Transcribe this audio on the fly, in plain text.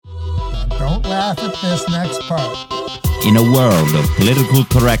laugh at this next part. In a world of political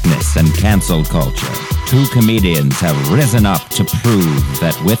correctness and cancel culture, two comedians have risen up to prove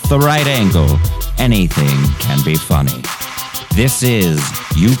that with the right angle, anything can be funny. This is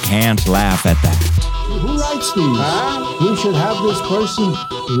You Can't Laugh at That. Who writes these? We should have this person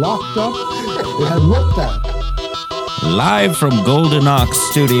locked up and looked at. Live from Golden Ox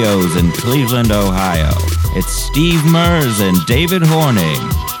Studios in Cleveland, Ohio, it's Steve Mers and David Horning.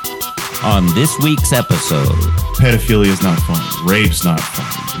 On this week's episode, pedophilia is not funny. Rape's not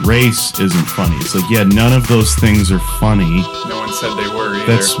funny. Race isn't funny. It's like, yeah, none of those things are funny. No one said they were either.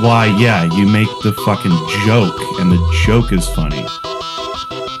 That's why, yeah, you make the fucking joke, and the joke is funny.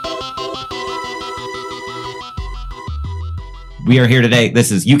 we are here today.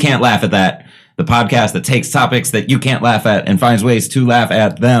 This is You Can't Laugh at That, the podcast that takes topics that you can't laugh at and finds ways to laugh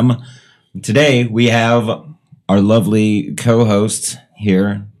at them. Today, we have our lovely co-host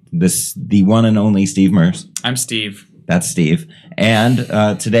here, the one and only Steve Mers. I'm Steve. That's Steve. And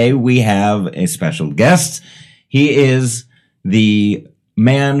today we have a special guest. He is the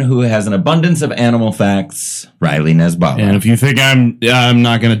man who has an abundance of animal facts, Riley Nesbala. And if you think I'm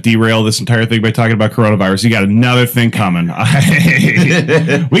not going to derail this entire thing by talking about coronavirus, you got another thing coming.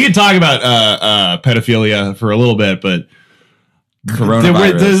 We can talk about pedophilia for a little bit, but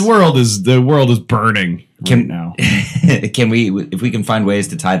coronavirus. The world is burning right now. Can we, if we can find ways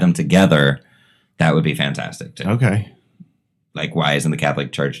to tie them together, that would be fantastic too. Okay. Like, why isn't the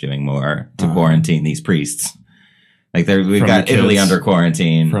Catholic Church doing more to quarantine these priests? Like, we've got the Italy kids. under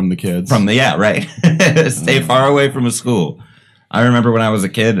quarantine. From the kids. Right. Stay far away from a school. I remember when I was a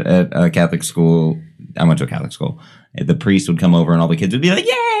kid at a Catholic school, I went to a Catholic school, the priest would come over and all the kids would be like,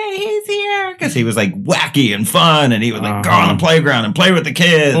 yay, he's here. Because he was like wacky and fun, and he would like go on the playground and play with the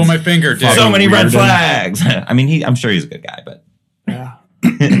kids. Pull my finger, dude. So many red flags. I mean, I'm sure he's a good guy, but. Yeah.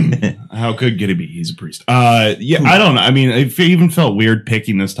 How good could he be? He's a priest. Yeah, I don't know. I mean, it even felt weird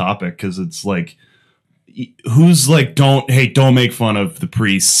picking this topic because it's like, who's like, don't make fun of the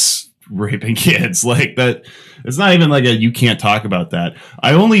priests raping kids like that. It's not even like you can't talk about that.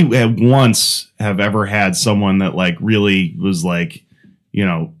 I only once have ever had someone that like really was like,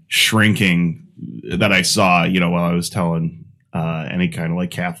 shrinking that I saw, while I was telling any kind of like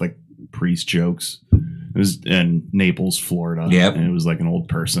Catholic priest jokes. It was in Naples, Florida. Yep. And it was like an old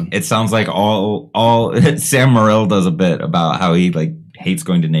person. It sounds like all Sam Morril does a bit about how he like hates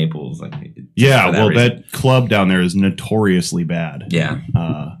going to Naples. Like, that club down there is notoriously bad. Yeah.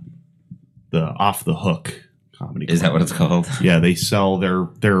 The Off the Hook comedy club. Is that what it's called? Yeah, they sell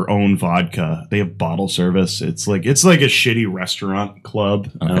their own vodka. They have bottle service. It's like a shitty restaurant club.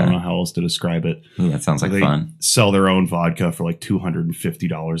 Okay. I don't know how else to describe it. Ooh, that sounds like fun. Sell their own vodka for like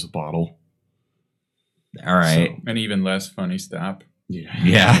 $250 a bottle. All right. And even less funny stop.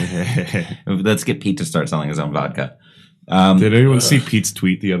 Yeah. Let's get Pete to start selling his own vodka. Did anyone see Pete's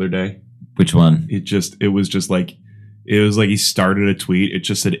tweet the other day? Which one? It was like he started a tweet. It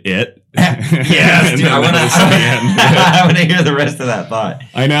just said it. Yes, dude, I want to hear the rest of that thought.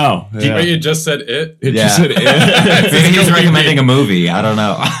 I know. Yeah. Wait, you just said it? It just said it. Maybe he's recommending a movie. I don't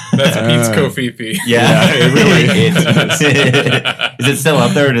know. That's Pete's Kofifi. Yeah, it really is. Is it still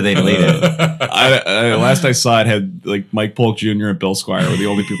up there or did they delete it? Last I saw it had like Mike Polk Jr. and Bill Squire were the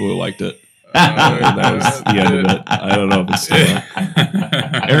only people who liked it. That was the end of it. I don't know if it's still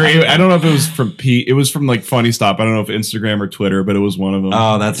I don't know if it was from Pete. It was from like Funny Stop. I don't know if Instagram or Twitter, but it was one of them.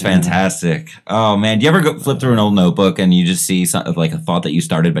 Oh, that's fantastic. Oh man, do you ever flip through an old notebook and you just see something like a thought that you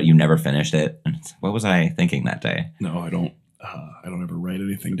started but you never finished it? And what was I thinking that day? No, I don't. I don't ever write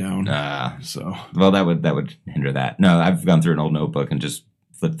anything down. So well, that would hinder that. No, I've gone through an old notebook and just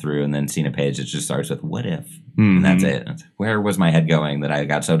flipped through and then seen a page that just starts with "what if," and that's it. Where was my head going that I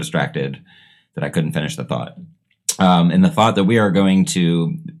got so distracted that I couldn't finish the thought? And the thought that we are going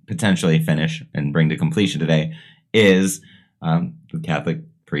to potentially finish and bring to completion today is the Catholic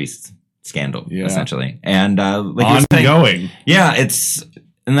priest scandal, essentially, and like ongoing. That's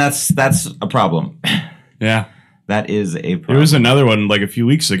a problem. Yeah. That is a problem. There was another one like a few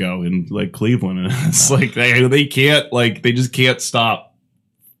weeks ago in like Cleveland, and it's like they can't they just can't stop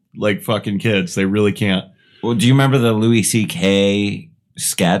like fucking kids. They really can't. Well, do you remember the Louis C.K.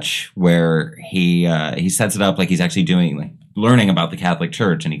 sketch where he sets it up like he's actually doing like learning about the Catholic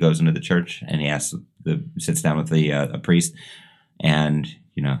Church, and he goes into the church and he sits down with the a priest, and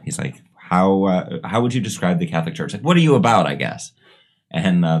he's like, how would you describe the Catholic Church? Like, what are you about, I guess?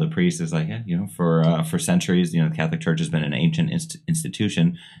 And the priest is like, for centuries, the Catholic Church has been an ancient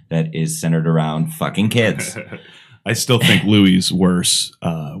institution that is centered around fucking kids. I still think Louis' worse.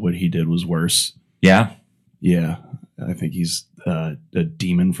 What he did was worse. Yeah. Yeah. I think he's a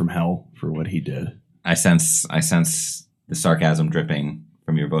demon from hell for what he did. I sense the sarcasm dripping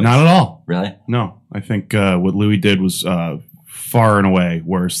from your voice. Not at all. Really? No, I think what Louis did was far and away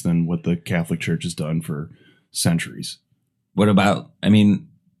worse than what the Catholic Church has done for centuries. What about? I mean,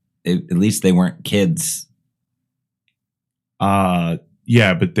 at least they weren't kids.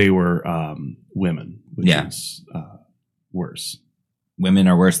 Yeah, but they were women, which is worse. Women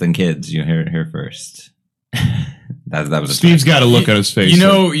are worse than kids. You hear it here first. that was. Steve's got a look on his face. You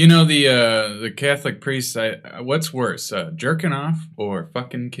know the Catholic priests. What's worse, jerking off or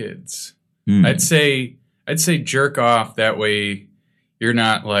fucking kids? I'd say jerk off. That way, you're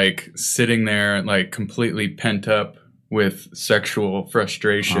not like sitting there like completely pent up with sexual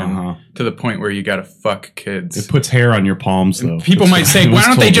frustration to the point where you got to fuck kids. It puts hair on your palms, though. People might say, "Why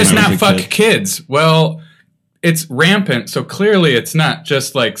don't they just not fuck kid. kids?" Well, it's rampant, so clearly it's not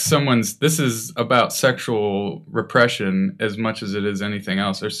just like this is about sexual repression as much as it is anything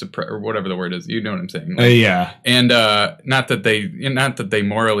else, or whatever the word is. You know what I'm saying? Like, Yeah. And not that they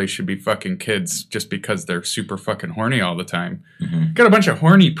morally should be fucking kids just because they're super fucking horny all the time. Mm-hmm. Got a bunch of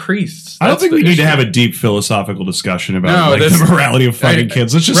horny priests. I don't think we need to have a deep philosophical discussion about the morality of fucking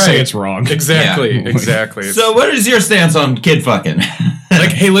kids. Let's just say it's wrong. Exactly, Yeah. Exactly. So what is your stance on kid fucking?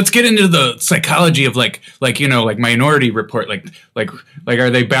 Like, hey, let's get into the psychology of like Minority Report. Like, are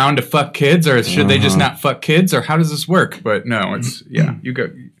they bound to fuck kids, or should they just not fuck kids, or how does this work? But no, it's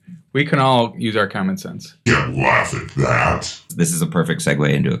we can all use our common sense. Can't laugh at that. This is a perfect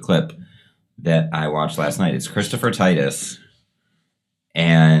segue into a clip that I watched last night. It's Christopher Titus,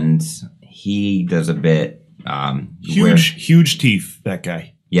 and he does a bit. Huge teeth, that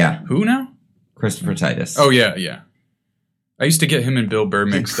guy. Yeah, Who now? Christopher Titus. Oh yeah. I used to get him and Bill Burr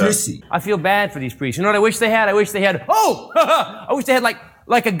mixed up. I feel bad for these priests. You know what I wish they had? I wish they had, I wish they had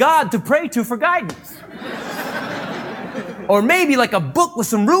like a God to pray to for guidance. Or maybe like a book with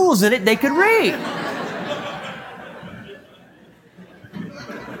some rules in it they could read.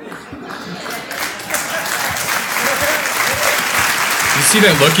 You see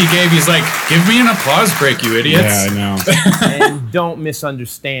that look he gave? He's like, give me an applause break, you idiots. Yeah, I know. And don't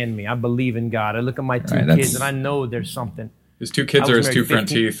misunderstand me. I believe in God. I look at my two kids and I know there's something. His two kids I are was his two married front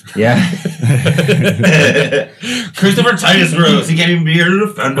 15. teeth. Yeah. Christopher Titus Rose. He can't even be here to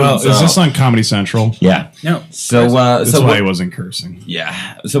defend himself. Is this on Comedy Central? Yeah. No. So That's so why what, he wasn't cursing.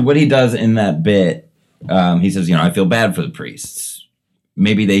 yeah. So what he does in that bit, he says, I feel bad for the priests.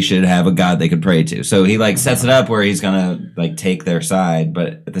 Maybe they should have a God they could pray to. So he like sets it up where he's gonna like take their side,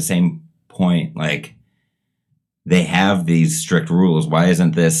 but at the same point, like they have these strict rules. Why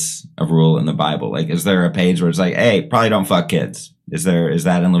isn't this a rule in the Bible? Like, is there a page where it's like, hey, probably don't fuck kids? Is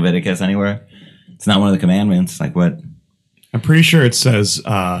that in Leviticus anywhere? It's not one of the commandments. Like what? I'm pretty sure it says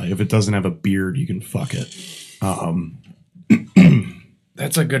if it doesn't have a beard, you can fuck it.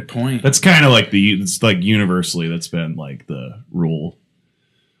 That's a good point. That's kind of like it's like universally that's been like the rule.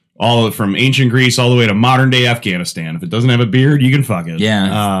 All from ancient Greece all the way to modern day Afghanistan. If it doesn't have a beard, you can fuck it.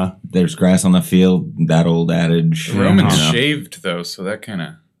 Yeah. There's grass on the field. That old adage. The Romans You know. shaved though, so that kind of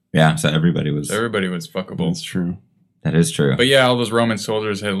Yeah. So everybody was. fuckable. That's true. That is true. But yeah, all those Roman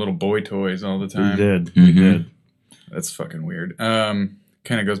soldiers had little boy toys all the They time. did. Mhm. They did. That's fucking weird. Kind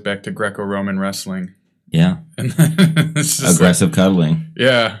of goes back to Greco-Roman wrestling. Yeah. And it's just Aggressive cuddling.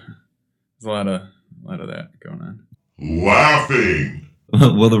 yeah, there's a lot of that going on. Laughing.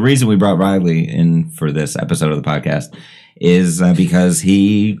 Well, the reason we brought Riley in for this episode of the podcast is because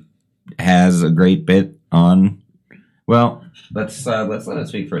he has a great bit on. Well, let's let it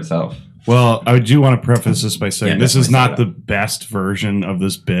speak for itself. Well, I do want to preface this by saying this is not the best version of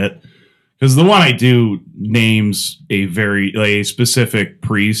this bit. Because the one I do names a specific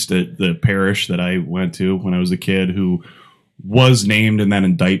priest at the parish that I went to when I was a kid who was named in that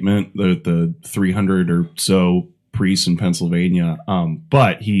indictment, the 300 or so priests in Pennsylvania,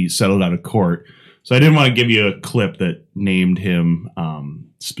 but he settled out of court. So I didn't want to give you a clip that named him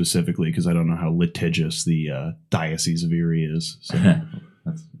specifically because I don't know how litigious the Diocese of Erie is. So.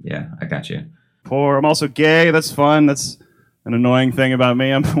 Yeah, I got you. Poor. I'm also gay. That's fun. That's an annoying thing about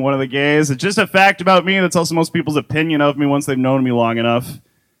me. I'm one of the gays. It's just a fact about me. That's also most people's opinion of me once they've known me long enough.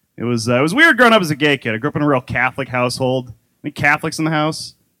 It was weird growing up as a gay kid. I grew up in a real Catholic household. Any Catholics in the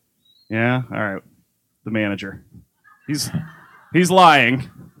house? Yeah? All right. The manager. He's lying.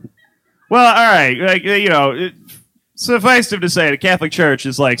 Well, all right. Like, suffice it to say, the Catholic Church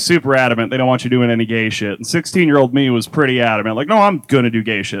is like super adamant. They don't want you doing any gay shit. And 16-year-old me was pretty adamant. Like, no, I'm going to do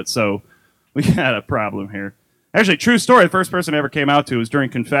gay shit. So we had a problem here. Actually, true story. The first person I ever came out to was during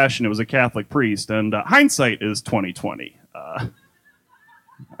confession. It was a Catholic priest. And hindsight is 20/20. All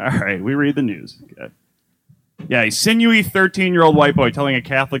right. We read the news. Okay. Yeah, a sinewy 13-year-old white boy telling a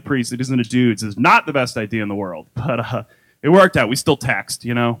Catholic priest that isn't a dude is not the best idea in the world. But it worked out. We still text,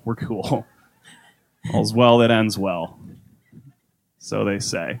 We're cool. All's well that ends well. So they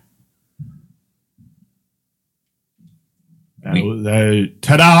say.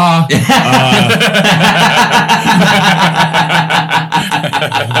 Ta-da!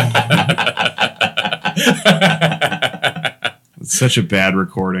 It's such a bad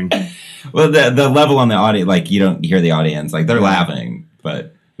recording. Well, the level on the audio, like you don't hear the audience, like they're laughing,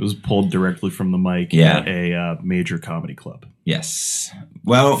 but it was pulled directly from the mic Yeah. at a major comedy club. yes.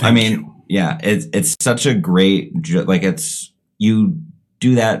 Well, Thank yeah, it's such a great like you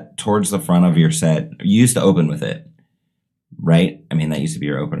do that towards the front of your set. You used to open with it, right? I mean, that used to be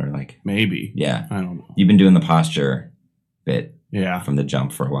your opener, like Maybe. yeah. I don't know. You've been doing the posture bit Yeah. from the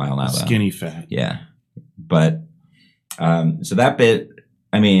jump for a while now, though. Skinny fat. Yeah. But so that bit,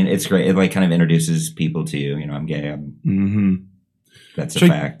 I mean, it's great. It like kind of introduces people to you. I'm gay. That's a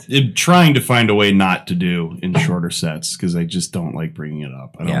fact. I'm trying to find a way not to do in shorter sets because I just don't like bringing it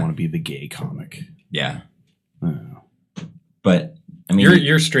up. I don't Yeah. want to be the gay comic. Yeah. I don't know. But I mean,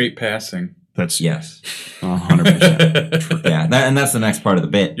 You're straight passing. That's yes. 100%. Yeah. And that's the next part of the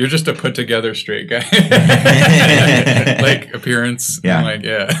bit. You're just a put together straight guy. Like appearance. Yeah.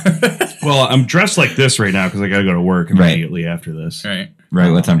 Yeah. Well, I'm dressed like this right now because I got to go to work immediately after this. Right. Right.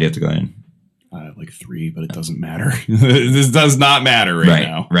 What time do you have to go in? Like 3, but it doesn't matter. This does not matter right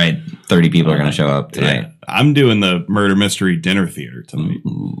now. Right. 30 people are going to show up tonight. Yeah. I'm doing the murder mystery dinner theater tonight,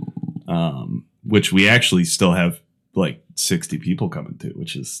 which we actually still have like 60 people coming to,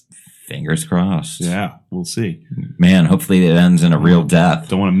 which is Fingers crossed. yeah, we'll see. Man, hopefully it ends in a real death.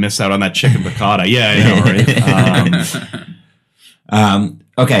 Don't want to miss out on that chicken piccata. Yeah, I know, right?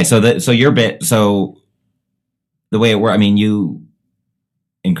 Okay, so your bit, so the way it works, I mean, you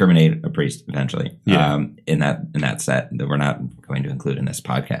incriminate a priest eventually. Yeah. In that set that we're not going to include in this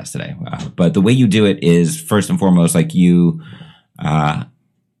podcast today. But the way you do it is first and foremost, like you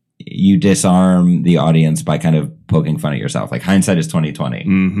disarm the audience by kind of poking fun at yourself. Like hindsight is 20/20.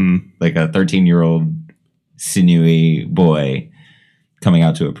 Mm-hmm. Like a 13-year-old sinewy boy coming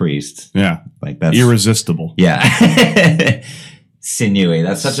out to a priest. Yeah, Like that's irresistible. Yeah. Sinewy.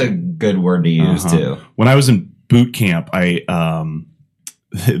 That's such a good word to use too. When I was in boot camp,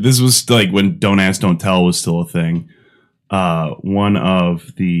 this was like when Don't Ask, Don't Tell was still a thing. One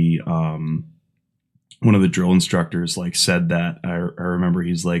of the drill instructors like said that I remember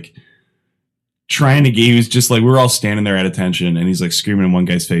he's like he was just like, we were all standing there at attention and he's like screaming in one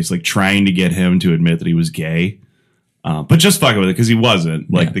guy's face, like trying to get him to admit that he was gay. But just fucking with it because he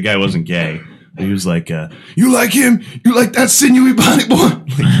wasn't. Like the guy wasn't gay. But he was like, you like him? You like that sinewy body boy?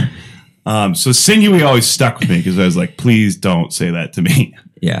 So sinewy always stuck with me because I was like, please don't say that to me.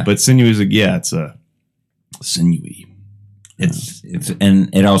 Yeah. But sinewy is like, yeah, it's a sinewy. It's and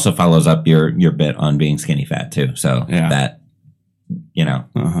it also follows up your bit on being skinny fat too. So Yeah. that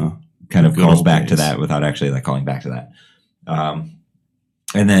kind of Good calls old back to days. that without actually like calling back to that.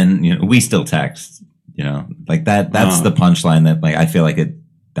 And then we still text, like that's the punchline that like I feel like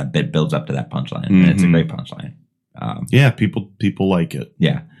that bit builds up to that punchline. And it's a great punchline. Yeah, people like it.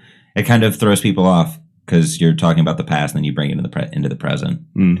 Yeah. It kind of throws people off because you're talking about the past and then you bring it into the present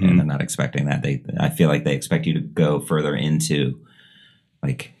and they're not expecting that. I feel like they expect you to go further into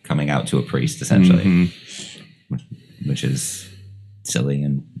like coming out to a priest essentially, which is silly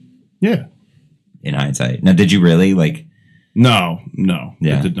and Yeah. in hindsight. Now, did you really like? No,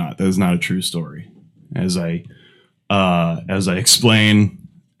 Yeah. it did not. That is not a true story. As I explain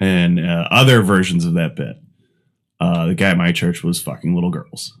in other versions of that bit, the guy at my church was fucking little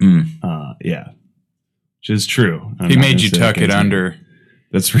girls. Yeah, which is true. I'm He not made gonna you say tuck it against him. under.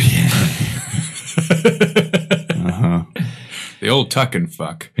 That's right. The old tuck and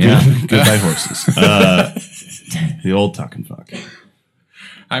fuck. Yeah, goodbye horses. The old tuck and fuck.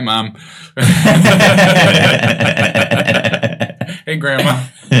 Hi, Mom. Hey, Grandma.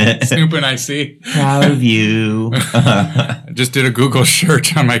 Snooping, I see. Proud of you. I just did a Google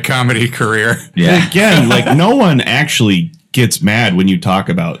search on my comedy career. Yeah. Again, like no one actually gets mad when you talk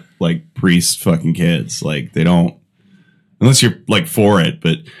about like priests fucking kids. Like they don't, unless you're like for it.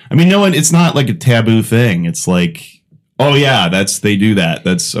 But I mean, no one. It's not like a taboo thing. It's like, oh yeah, they do that.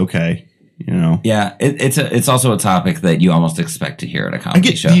 That's okay. Yeah. It's also a topic that you almost expect to hear at a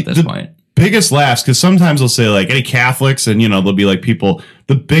comedy show at this point. Biggest laughs, because sometimes they'll say like any Catholics, and there'll be like people.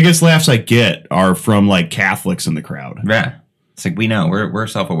 The biggest laughs I get are from like Catholics in the crowd. Yeah. It's like we know we're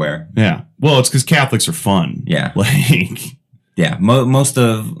self-aware. Yeah. Well, it's because Catholics are fun. Yeah. Like. Yeah, most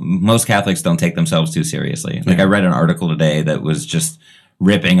Catholics don't take themselves too seriously. Like I read an article today that was just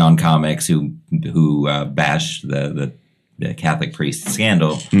ripping on comics who bash the Catholic priest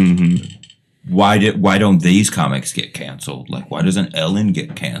scandal. Mm-hmm. Why don't these comics get canceled? Like, why doesn't Ellen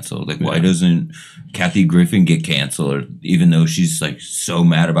get canceled? Like, why doesn't Kathy Griffin get canceled? Or even though she's like so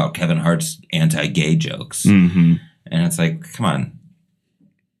mad about Kevin Hart's anti-gay jokes, and it's like, come on,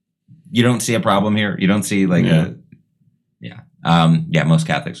 you don't see a problem here. You don't see like most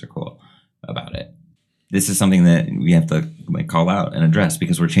Catholics are cool about it. This is something that we have to like call out and address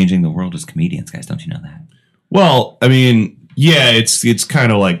because we're changing the world as comedians, guys. Don't you know that? Well, I mean, yeah, it's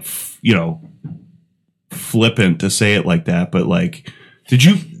kind of like, you know, flippant to say it like that, but like,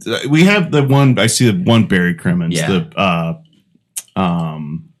 we have the one, I see the one Barry Crimmins,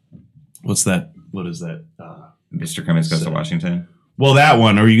 what's that? What is that? Mr. Crimmins Goes to Washington. Well, that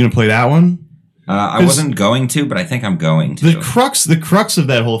one, are you going to play that one? I wasn't going to, but I think I'm going to. The crux of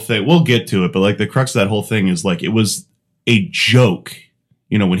that whole thing, we'll get to it, but like the crux of that whole thing is like, it was a joke,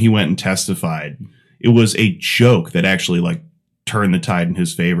 you know, when he went and testified, it was a joke that actually like turned the tide in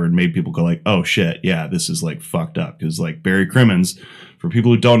his favor and made people go like, oh shit, yeah, this is like fucked up. Because like Barry Crimmins, for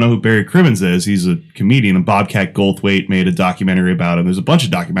people who don't know who Barry Crimmins is, he's a comedian, and Bobcat Goldthwait made a documentary about him. There's a bunch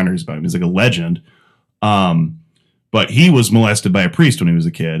of documentaries about him. He's like a legend. But he was molested by a priest when he was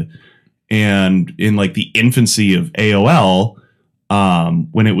a kid. And in like the infancy of AOL,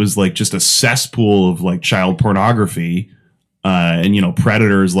 when it was like just a cesspool of like child pornography, and, you know,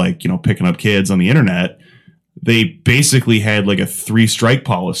 predators like, you know, picking up kids on the internet, they basically had like a 3-strike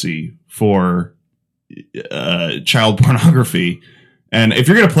policy for child pornography. And if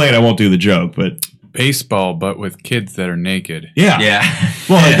you're going to play it, I won't do the joke, but baseball, but with kids that are naked. Yeah.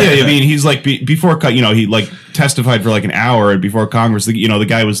 Well, yeah, I mean, he's like, before, you know, he like testified for like an hour, and before Congress, you know, the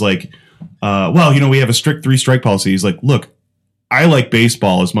guy was like, well, you know, we have a strict 3-strike policy. He's like, look, I like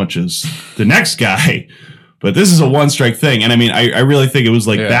baseball as much as the next guy, but this is a 1-strike thing. And I mean, I really think it was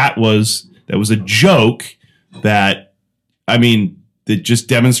like, that was a joke that, I mean, that just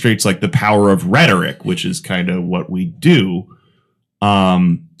demonstrates like the power of rhetoric, which is kind of what we do.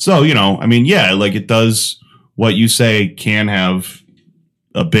 So, you know, I mean, yeah, like it does, what you say can have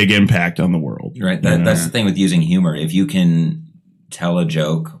a big impact on the world. Right. That's the thing with using humor. If you can tell a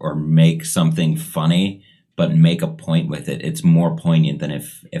joke or make something funny, but make a point with it, it's more poignant than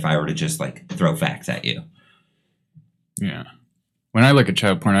if I were to just like throw facts at you. Yeah. When I look at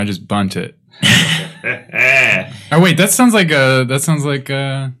child porn, I just bunt it. Oh wait, that sounds like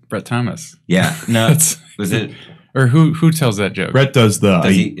Brett Thomas. Yeah. No. Was it? Or who tells that joke? Brett does the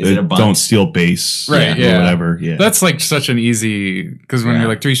is it a bunt? Don't steal base, right? Yeah, or whatever. Yeah, that's like such an easy, because when you're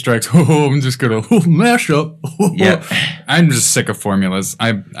like 3 strikes, I'm just gonna mash up. Yeah, I'm just sick of formulas.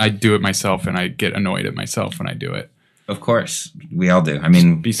 I do it myself, and I get annoyed at myself when I do it. Of course, we all do. I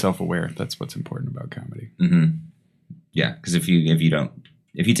mean, just be self-aware. That's what's important about comedy. Mm-hmm. Yeah, because if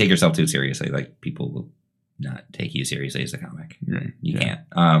you take yourself too seriously, like people will not take you seriously as a comic. Right. You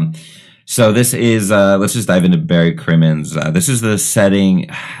can't. So this is, let's just dive into Barry Crimmins. This is the setting.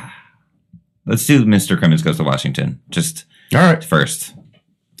 Let's do Mr. Crimmins Goes to Washington. Just all right first.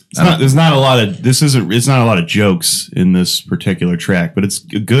 It's not a lot of jokes in this particular track, but it's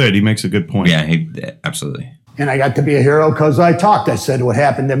good. He makes a good point. Yeah, absolutely. And I got to be a hero because I talked. I said what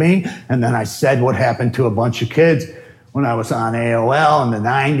happened to me, and then I said what happened to a bunch of kids when I was on AOL in the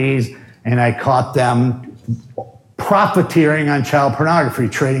 90s, and I caught them profiteering on child pornography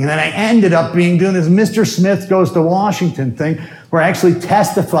trading. And then I ended up doing this Mr. Smith Goes to Washington thing, where I actually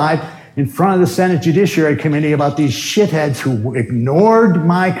testified in front of the Senate Judiciary Committee about these shitheads who ignored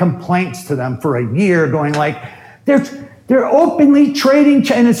my complaints to them for a year, going like, they're openly trading,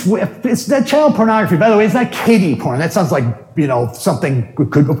 and it's that child pornography. By the way, it's not kiddie porn. That sounds like, you know, something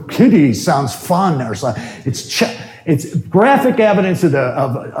good. Kiddie sounds fun or something. It's graphic evidence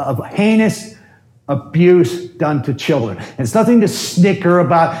of heinous abuse done to children. And it's nothing to snicker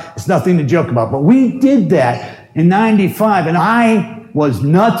about. It's nothing to joke about. But we did that in 95, and I was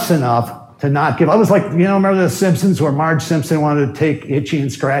nuts enough to not give. I was like, you know, remember The Simpsons where Marge Simpson wanted to take Itchy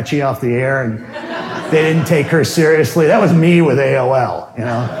and Scratchy off the air, and they didn't take her seriously? That was me with AOL, you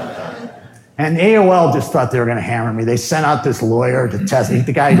know. And AOL just thought they were going to hammer me. They sent out this lawyer to test me.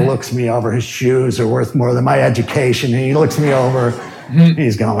 The guy looks me over. His shoes are worth more than my education. And he looks me over. And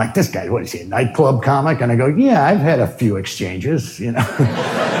he's going like, this guy, what is he, a nightclub comic? And I go, yeah, I've had a few exchanges, you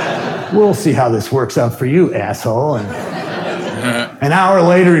know. We'll see how this works out for you, asshole. And an hour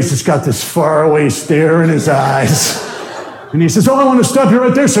later, he's just got this faraway stare in his eyes. And he says, I want to stop you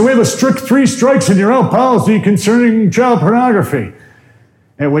right there. So we have a strict 3 strikes in your own policy concerning child pornography.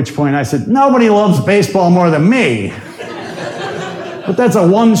 At which point I said, nobody loves baseball more than me. But that's a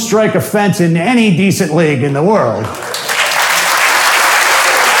 1-strike offense in any decent league in the world.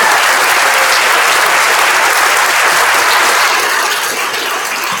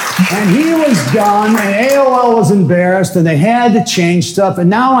 And he was done, and AOL was embarrassed, and they had to change stuff. And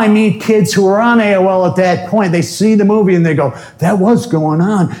now I meet kids who were on AOL at that point. They see the movie and they go, that was going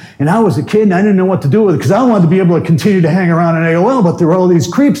on. And I was a kid and I didn't know what to do with it because I wanted to be able to continue to hang around on AOL, but there were all these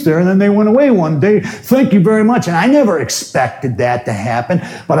creeps there, and then they went away one day. Thank you very much. And I never expected that to happen,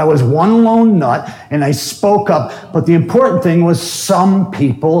 but I was one lone nut, and I spoke up. But the important thing was some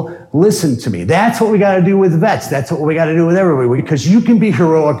people listened to me. That's what we got to do with vets. That's what we got to do with everybody, because you can be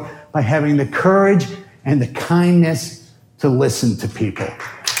heroic by having the courage and the kindness to listen to people.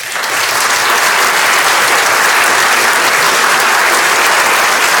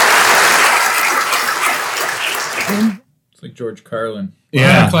 It's like George Carlin. Yeah. A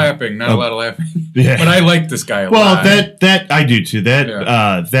lot of clapping, not a lot of laughing. Yeah. But I like this guy a lot. Well, that I do too.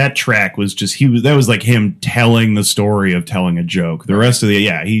 That track was just that was like him telling the story of telling a joke. The rest of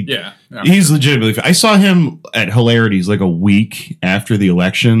he's legitimately. I saw him at Hilarities like a week after the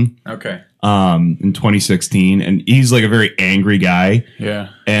election. Okay. In 2016, and he's like a very angry guy. Yeah.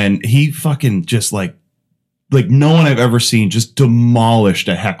 And he fucking just like no one I've ever seen just demolished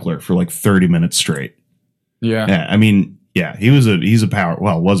a heckler for like 30 minutes straight. Yeah. Yeah. I mean, yeah, was a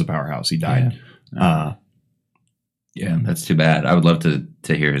powerhouse. He died. Yeah, that's too bad. I would love to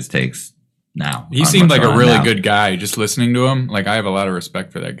hear his takes now. He seemed like a really good guy. Just listening to him, like I have a lot of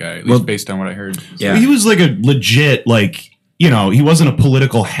respect for that guy, at least based on what I heard. Yeah, he was like a legit, like, you know, he wasn't a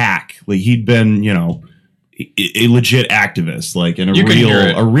political hack. Like he'd been, you know, a legit activist, like, and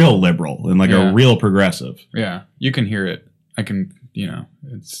a real liberal and like a real progressive. Yeah, you can hear it. I can, you know,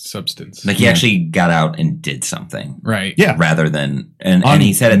 it's substance. Like he actually got out and did something. Right. Yeah. Rather than, and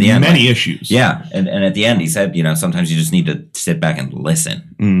he said at the end, many issues. Yeah. And at the end, he said, you know, sometimes you just need to sit back and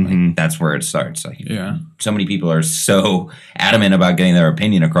listen. Mm-hmm. Like, that's where it starts. Like, yeah. So many people are so adamant about getting their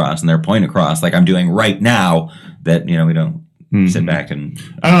opinion across and their point across, like I'm doing right now, that, you know, we don't sit back and.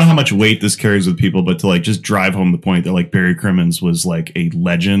 I don't know how much weight this carries with people, but to like just drive home the point that like Barry Crimmins was like a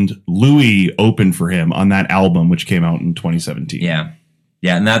legend. Louis opened for him on that album, which came out in 2017. Yeah.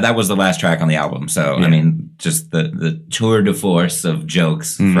 Yeah, and that was the last track on the album. So, I mean, just the tour de force of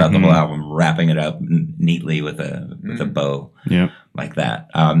jokes throughout the whole album, wrapping it up neatly with a bow like that.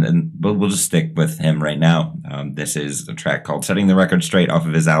 And we'll just stick with him right now. This is a track called Setting the Record Straight off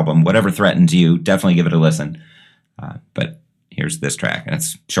of his album, Whatever Threatens You. Definitely give it a listen. But here's this track, and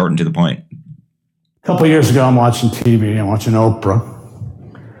it's short and to the point. A couple of years ago, I'm watching TV. I'm watching Oprah.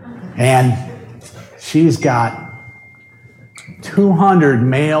 And she's got 200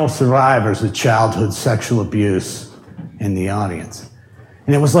 male survivors of childhood sexual abuse in the audience.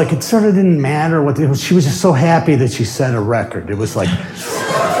 And it was like, it sort of didn't matter what she was just so happy that she set a record. It was like,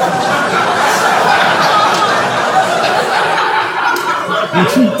 and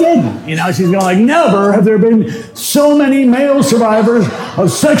she didn't. You know, she's going like, never have there been so many male survivors of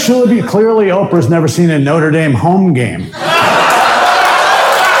sexual abuse. Clearly, Oprah's never seen a Notre Dame home game.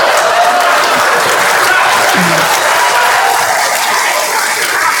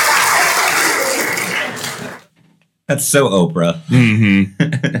 That's so Oprah.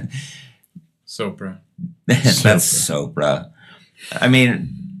 Mm-hmm. Sopra. That's Sopra. I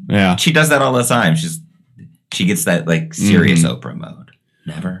mean, yeah, she does that all the time. She gets that like serious Oprah mode.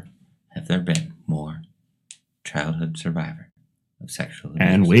 Never have there been more childhood survivor of sexual abuse.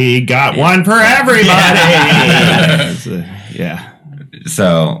 And we got one for everybody. Yeah.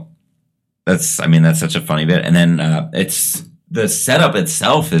 So that's such a funny bit. And then it's the setup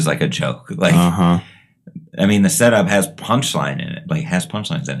itself is like a joke. Like, I mean, the setup has punchline in it. Like, has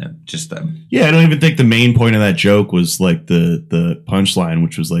punchlines in it. Just yeah, I don't even think the main point of that joke was like the punchline,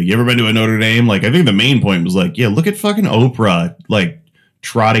 which was like, "You ever been to a Notre Dame?" Like, I think the main point was like, "Yeah, look at fucking Oprah, like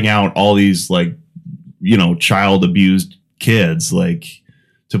trotting out all these like, you know, child abused kids, like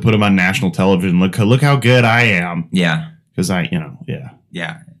to put them on national television. Look how good I am." Yeah, because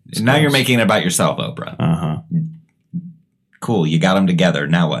yeah. Now you're making it about yourself, Oprah. Cool, you got them together.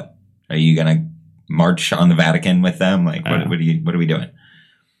 Now what? Are you gonna march on the Vatican with them? Like, what are we doing?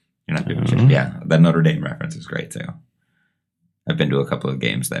 You're not doing shit. Yeah, that Notre Dame reference is great too. I've been to a couple of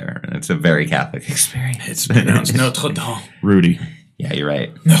games there, and it's a very Catholic experience. It's pronounced Notre Dame. Rudy. Yeah, you're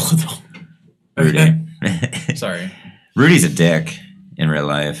right. Notre Dame. Rudy. Sorry. Rudy's a dick in real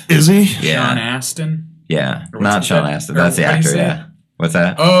life. Is he? Yeah. Sean Astin? Yeah, not Sean Astin. That's the actor. Yeah. What's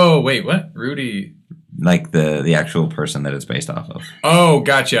that? Oh, wait, what? Rudy. Like the actual person that it's based off of. Oh,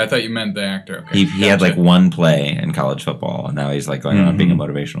 gotcha. I thought you meant the actor. Okay. He had like one play in college football, and now he's like going around being a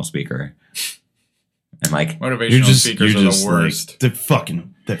motivational speaker. And like motivational speakers are the worst. Like, that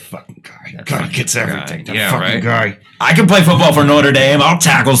fucking guy. God gets everything. That fucking guy. I can play football for Notre Dame. I'll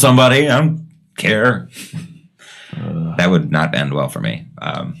tackle somebody. I don't care. That would not end well for me.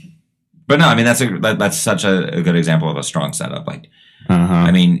 But no, I mean that's such a good example of a strong setup. Like,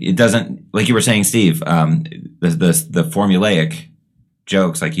 I mean, it doesn't, like you were saying, Steve. The formulaic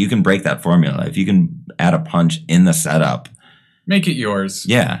jokes, like you can break that formula if you can add a punch in the setup. Make it yours.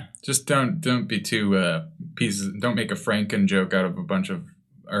 Yeah. Just don't be too pieces. Don't make a Franken joke out of a bunch of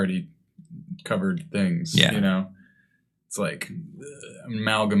already covered things. Yeah. You know, it's like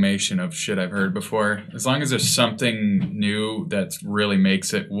amalgamation of shit I've heard before. As long as there's something new that really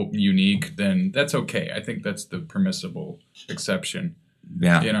makes it unique, then that's okay. I think that's the permissible exception.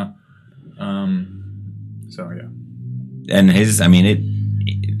 Yeah. You know. So yeah. And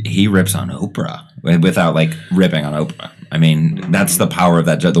he rips on Oprah without like ripping on Oprah. I mean, that's the power of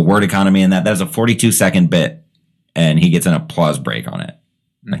that. The word economy in that's a 42-second bit, and he gets an applause break on it,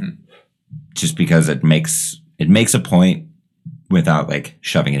 like, just because it makes a point without like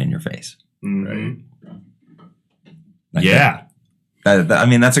shoving it in your face. Right. Like Yeah. I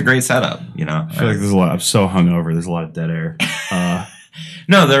mean, that's a great setup. You know, I feel like there's a lot. I'm so hungover. There's a lot of dead air.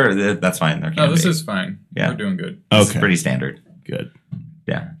 No, that's fine. There No, this is fine. Yeah. We're doing good. This is pretty standard. Good.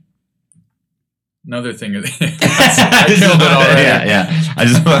 Yeah. Another thing. I killed it already. Yeah. I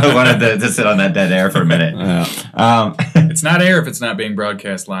just wanted to sit on that dead air for a minute. It's not air if it's not being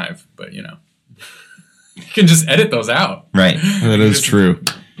broadcast live, but you know, you can just edit those out. Right. That is true.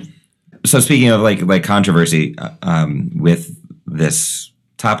 So speaking of like controversy with this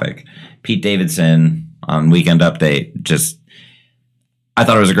topic, Pete Davidson on Weekend Update I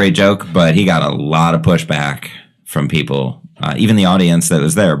thought it was a great joke, but he got a lot of pushback from people, even the audience that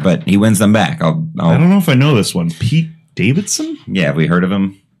was there. But he wins them back. I don't know if I know this one. Pete Davidson? Yeah, have we heard of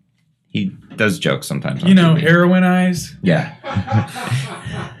him? He does jokes sometimes. You know, heroin eyes. Yeah.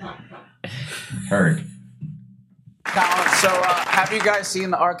 Heard. Colin, so have you guys seen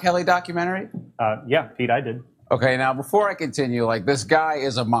the R. Kelly documentary? Yeah, Pete, I did. Okay, now before I continue, like this guy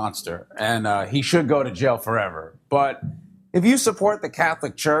is a monster, and he should go to jail forever. But if you support the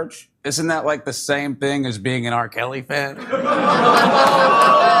Catholic Church, isn't that like the same thing as being an R. Kelly fan? Like, no,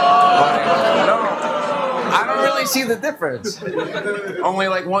 I don't really see the difference. Only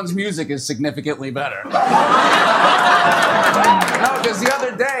like one's music is significantly better. No, because the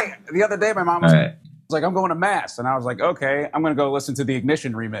other day, my mom was like, "I'm going to mass," and I was like, "Okay, I'm going to go listen to the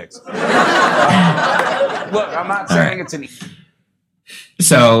Ignition remix." Look, I'm not saying it's an.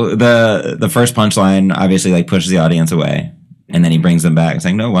 So the first punchline obviously like pushes the audience away, and then he brings them back,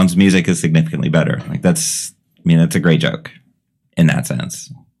 saying, "No, one's music is significantly better." Like that's a great joke in that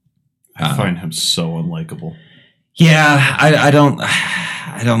sense. I find him so unlikable. Yeah, I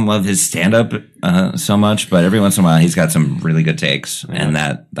don't love his stand up so much, but every once in a while he's got some really good takes, and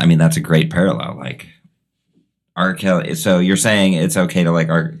that's a great parallel. Like R. Kelly. So you're saying it's okay to like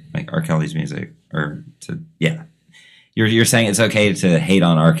R. Kelly's music, or You're saying it's okay to hate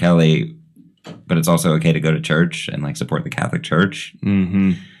on R. Kelly, but it's also okay to go to church and like support the Catholic Church.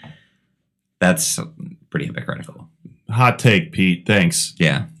 Mm-hmm. That's pretty hypocritical. Hot take, Pete. Thanks.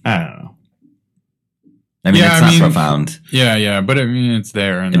 Yeah. I don't know. I mean, it's not profound. Yeah, but I mean, it's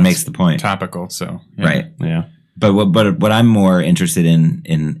there, and it makes the point. Topical, so yeah. Right. Yeah. But what I'm more interested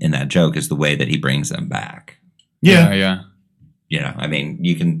in that joke is the way that he brings them back. Yeah. Yeah. I mean,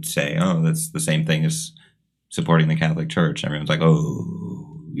 you can say, "Oh, that's the same thing as supporting the Catholic Church." Everyone's like,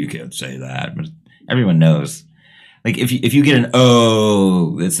 "Oh, you can't say that," but everyone knows. Like, if you get an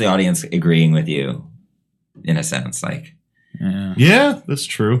 "oh," it's the audience agreeing with you, in a sense. Like, yeah, that's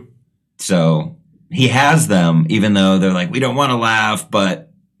true. So he has them, even though they're like, "We don't want to laugh,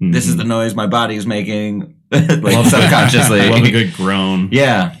 but this is the noise my body's making," like subconsciously. Love a good groan.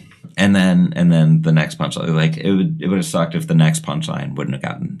 Yeah. And then the next punchline, like it would have sucked if the next punchline wouldn't have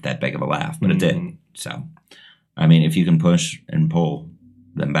gotten that big of a laugh, but it did. So, I mean, if you can push and pull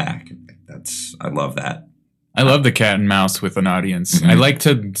them back, I love that. I love the cat and mouse with an audience. Mm-hmm. I like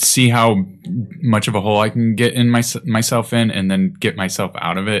to see how much of a hole I can get in myself in, and then get myself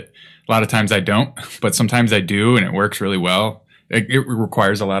out of it. A lot of times I don't, but sometimes I do, and it works really well. It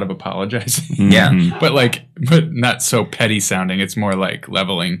requires a lot of apologizing. Yeah. but not so petty sounding. It's more like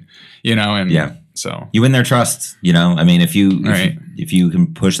leveling, and so you win their trust, I mean, if you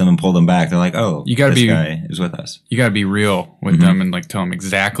can push them and pull them back, they're like, "Oh, this guy is with us." You got to be real with them and like tell them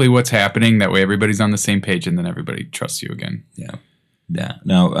exactly what's happening. That way everybody's on the same page, and then everybody trusts you again. Yeah. Yeah.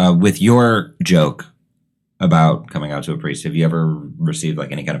 Now, with your joke about coming out to a priest, have you ever received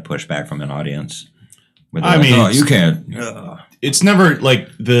like any kind of pushback from an audience? I mean, "Oh, you can't." It's never like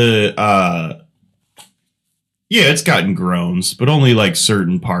it's gotten groans, but only like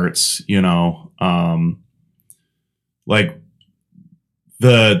certain parts, like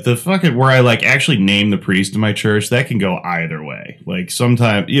the fucking where I like actually name the priest in my church, that can go either way. Like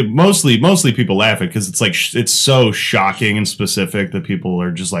sometimes, mostly people laugh at because it's like it's so shocking and specific that people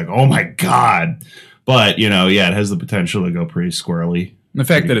are just like, oh my god. But it has the potential to go pretty squirrely. The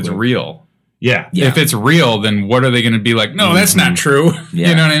fact that it's real. Yeah. If it's real, then what are they going to be like? No, that's not true. Yeah.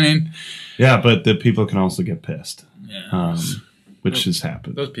 You know what I mean? Yeah, but the people can also get pissed. Yeah. Which has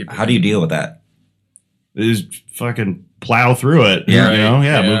happened. Those people. How do you deal with that? Is fucking plow through it.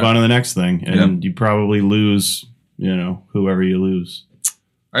 Yeah. Move on to the next thing. And you probably lose, whoever you lose.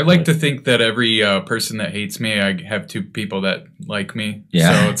 I like to think that every person that hates me, I have 2 people that like me.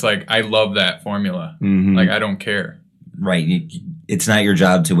 Yeah. So it's like, I love that formula. Mm-hmm. Like, I don't care. Right. It's not your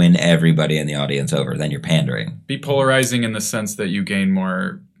job to win everybody in the audience over. Then you're pandering. Be polarizing in the sense that you gain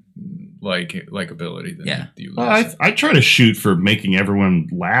more likability than you lose. Well, I try to shoot for making everyone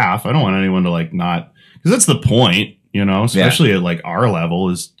laugh. I don't want anyone to like not, because that's the point, especially at like our level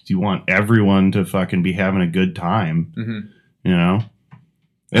is you want everyone to fucking be having a good time, And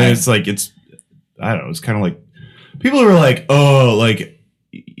it's like, I don't know, it's kind of like people are like, oh, like,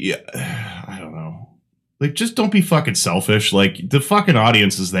 yeah, I don't know. Like, just don't be fucking selfish. Like, the fucking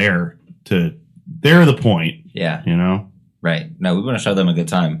audience is they're the point. Yeah. Right. No, we want to show them a good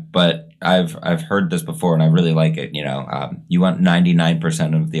time. But I've heard this before, and I really like it. You want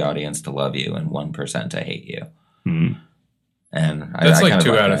 99% of the audience to love you and 1% to hate you. Mm-hmm. And that's I like kind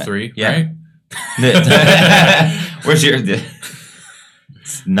 2 of out that. of 3, yeah. right? Where's your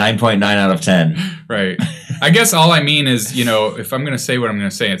 9.9 out of 10? Right. I guess all I mean is, if I'm going to say what I'm going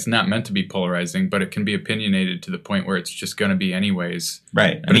to say, it's not meant to be polarizing, but it can be opinionated to the point where it's just going to be anyways.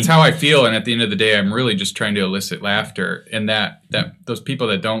 Right. But it's how I feel, and at the end of the day, I'm really just trying to elicit laughter, and that those people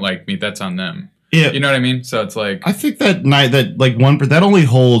that don't like me, that's on them. Yeah. You know what I mean? So it's like, I think that like 1%, that only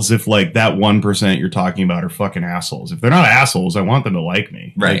holds if like that 1% you're talking about are fucking assholes. If they're not assholes, I want them to like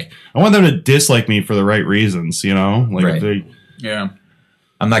me. Right. Like, I want them to dislike me for the right reasons, Like Right. if they, yeah.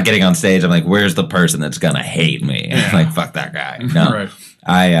 I'm not getting on stage. I'm like, where's the person that's going to hate me? Yeah. Like, fuck that guy. No. Right.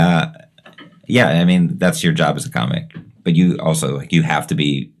 I mean, that's your job as a comic. But you also, like, you have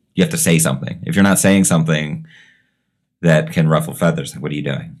to say something. If you're not saying something that can ruffle feathers, like, what are you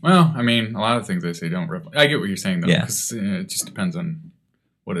doing? Well, I mean, a lot of things they say don't ruffle. I get what you're saying, though. Yeah. Because it just depends on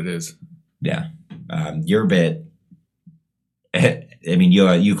what it is. Yeah. Your bit, I mean,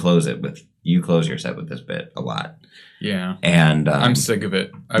 you close your set with this bit a lot. Yeah. And I'm sick of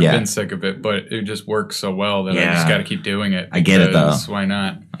it. I've been sick of it, but it just works so well that I just got to keep doing it. I get it, though. Why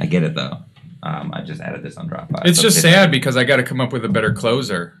not? I get it, though. I just added this on Dropbox. It's just sad because I got to come up with a better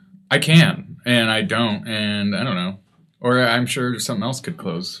closer. I can, and I don't, and I don't know. Or I'm sure something else could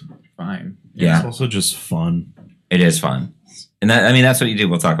close fine. Yeah. it's also just fun. It is fun. And that's what you do.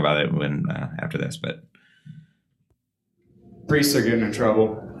 We'll talk about it when after this, but Priests are getting in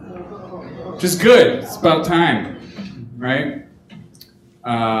trouble. Which is good. It's about time. Right?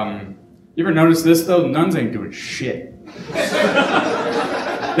 You ever notice this, though? Nuns ain't doing shit.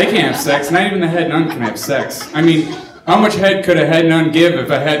 They can't have sex. Not even the head nun can have sex. I mean, how much head could a head nun give if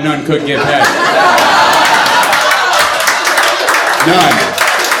a head nun could give head? None.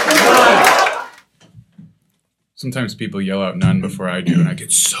 Sometimes people yell out none before I do, and I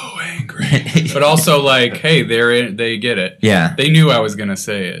get so angry. But also, like, hey, they get it. Yeah. They knew I was going to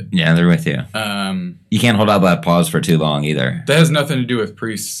say it. Yeah, they're with you. You can't hold out that pause for too long either. That has nothing to do with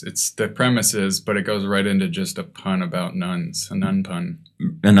priests. It's the premises, but it goes right into just a pun about nuns. A nun pun.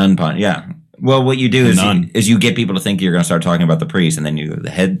 A nun pun, yeah. Well, what you do is you get people to think you're going to start talking about the priest, and then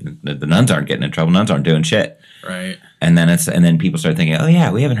the nuns aren't getting in trouble. Nuns aren't doing shit. Right. And then people start thinking, oh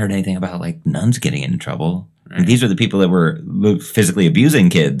yeah, we haven't heard anything about like nuns getting in trouble. Right. Like, these are the people that were physically abusing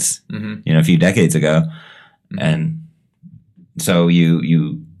kids, a few decades ago, and so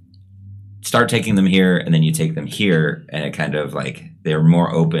you start taking them here, and then you take them here, and it kind of like they're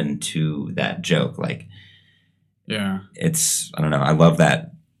more open to that joke. Like, yeah, it's I don't know. I love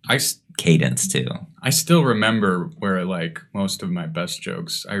that cadence too. I still remember where like most of my best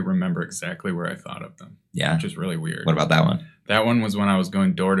jokes. I remember exactly where I thought of them. Yeah, which is really weird. What about that one? That one was when I was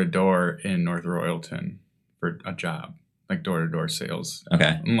going door to door in North Royalton for a job, like door to door sales.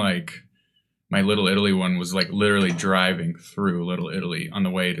 Okay, and like my Little Italy one was like literally driving through Little Italy on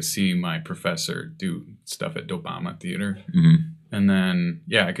the way to see my professor do stuff at Dobama Theater. And then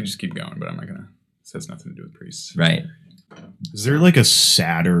I could just keep going, but I'm not gonna. This has nothing to do with priests, right? Is there like a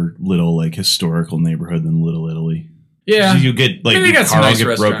sadder little like historical neighborhood than Little Italy? Yeah, you get like your car nice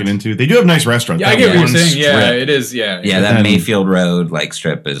get broken into. They do have nice restaurants. Yeah, I get what you're saying. Yeah, it is. Yeah, that Mayfield Road like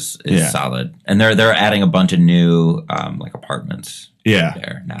strip is solid, and they're adding a bunch of new like apartments. Yeah,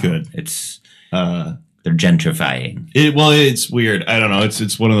 there now. Good. It's They're gentrifying. It's weird. I don't know.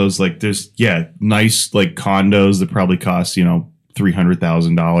 It's one of those like there's nice like condos that probably cost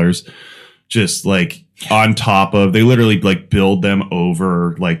 $300,000, just like on top of they literally like build them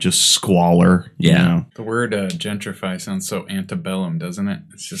over like just squalor. Yeah. The word gentrify sounds so antebellum, doesn't it?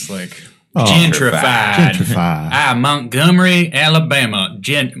 It's just like Oh, gentrified. Gentrify. Montgomery, Alabama.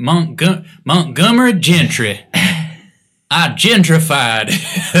 Montgomery Gentry. I gentrified.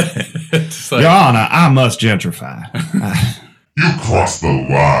 It's like, Your Honor, I must gentrify. You crossed the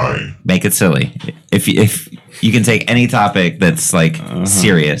line. Make it silly. If you can take any topic that's like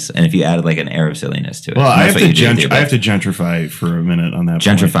serious, and if you added like an air of silliness to it. Well, I that's have what to you do, I have to gentrify for a minute on that.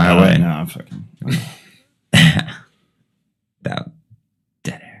 Gentrify point. away. No, I'm fucking that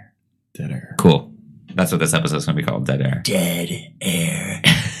dead air. dead air. Cool. That's what this episode's gonna be called. Dead air. Dead Air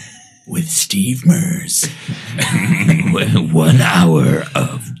with Steve Mers. 1 hour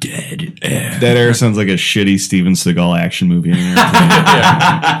of dead air. Dead air sounds like a shitty Steven Seagal action movie.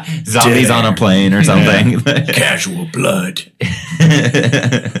 Zombies on a plane or something. Casual blood.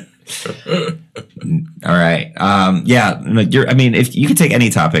 All right. If you could take any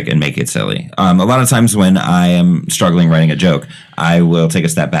topic and make it silly. A lot of times when I am struggling writing a joke, I will take a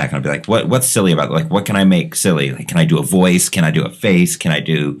step back and I'll be like, what's silly about it? Like, what can I make silly? Like, can I do a voice? Can I do a face? Can I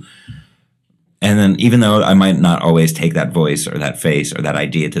do... And then even though I might not always take that voice or that face or that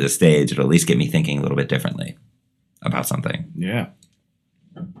idea to the stage, it'll at least get me thinking a little bit differently about something. Yeah.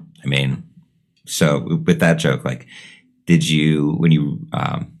 I mean, so with that joke, like, did you, when you...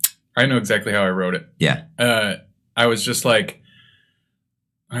 I know exactly how I wrote it. Yeah. I was just like,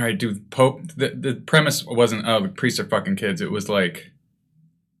 all right, dude, Pope. The premise wasn't, the priests are fucking kids. It was like,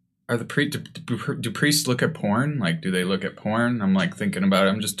 do priests look at porn? Like, do they look at porn? I'm like thinking about it.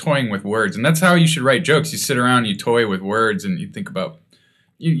 I'm just toying with words, and that's how you should write jokes. You sit around, and you toy with words, and you think about.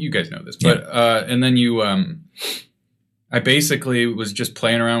 You guys know this, but and then you. I basically was just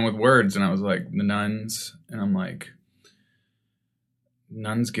playing around with words, and I was like the nuns, and I'm like.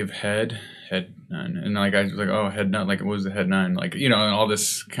 Nuns give head nun, and like I was like, oh, head nun, like what was the head nun, like and all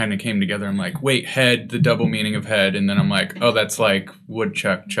this kind of came together. I'm like, wait, head, the double meaning of head, and then I'm like, oh, that's like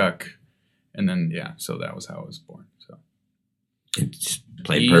woodchuck, chuck, and then so that was how I was born. So it just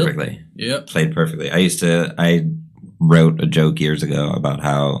played perfectly. Yep, played perfectly. I wrote a joke years ago about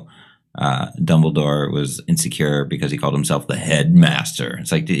how Dumbledore was insecure because he called himself the headmaster. It's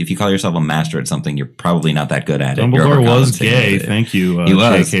like, if you call yourself a master at something, you're probably not that good at it. Dumbledore was gay. Thank you, he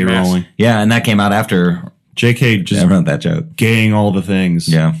was. J.K. Rowling. Yeah, and that came out after J.K. just wrote that joke. Gaying all the things.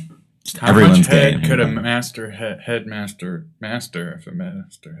 Yeah. How Everyone's much head gay. could a master if a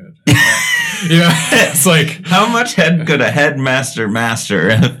master head? It's like, how much head could a headmaster master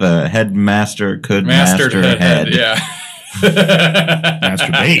if a headmaster could master head? Yeah.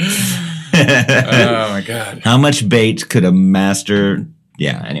 Masturbate. Oh my god. How much bait could a master...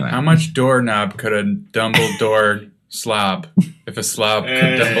 Yeah, anyway. How much doorknob could a Dumbledore slob if a slob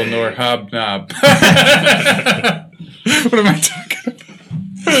could Dumbledore hobnob? What am I talking about?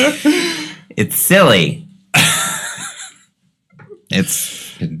 It's silly.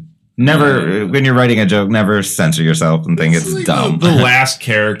 It's never, when you're writing a joke, never censor yourself and think it's like dumb. The last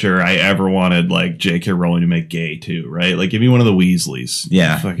character I ever wanted, like, J.K. Rowling to make gay, too, right? Like, give me one of the Weasleys.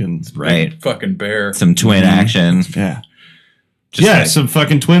 Yeah. Fucking... Right. Fucking bear. Some twin action. Yeah. Just like, some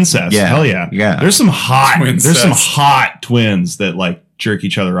fucking twin sets. Yeah. Hell yeah. Yeah. There's some hot Twin hot twins that, like, jerk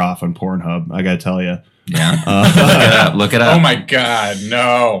each other off on Pornhub, I gotta tell you. Yeah. Look it up. Oh my god,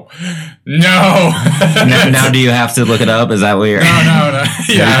 no. Now do you have to look it up? Is that what you're... No. Yeah,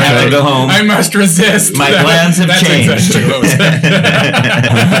 You have to go home. I must resist. My plans have changed. Exactly what was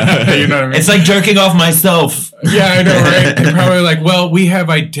you know what I mean? It's like jerking off myself. Yeah, I know, right? They're probably like, well, we have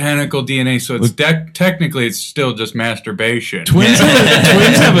identical DNA, so it's technically it's still just masturbation. Twins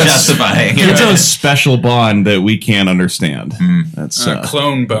have Justifying. Twins have a special bond that we can't understand. That's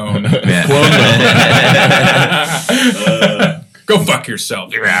Clone bone. Yeah. Go fuck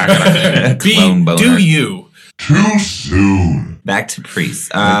yourself. Clone boner. Do you? Too soon. Back to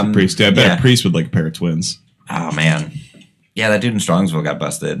Priest. Priest. Yeah, I bet a priest would like a pair of twins. Oh, man. Yeah, that dude in Strongsville got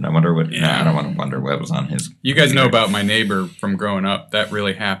busted. I wonder what... Yeah. I don't want to wonder what was on his... You guys know about my neighbor from growing up. That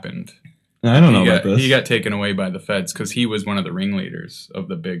really happened. I don't know about this. He got taken away by the feds because he was one of the ringleaders of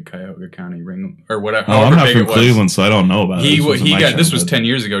the big Cuyahoga County ring or whatever. Oh, I'm not from Cleveland, so I don't know about it. This was 10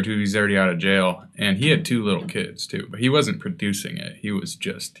 years ago too. He's already out of jail, and he had 2 little kids too. But he wasn't producing it.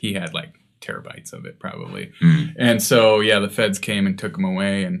 He had like terabytes of it probably. And so the feds came and took him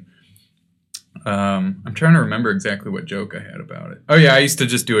away. And I'm trying to remember exactly what joke I had about it. Oh yeah, I used to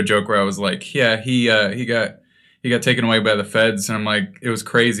just do a joke where I was like, he he got taken away by the feds, and I'm like, it was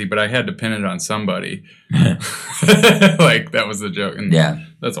crazy, but I had to pin it on somebody. Like, that was the joke. And Yeah.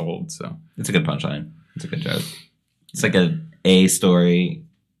 that's old, so. It's a good punchline. It's a good joke. It's like a story.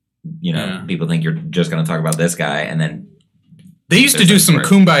 You know, Yeah. people think you're just going to talk about this guy, and then They used to There's do like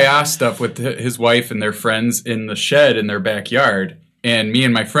some where- kumbaya stuff with his wife and their friends in the shed in their backyard. And me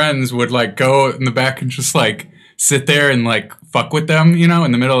and my friends would like go in the back and just like sit there and like fuck with them, you know,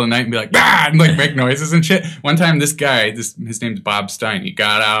 in the middle of the night and be like, ah, and like make noises and shit. One time this guy, his name's Bob Stein, he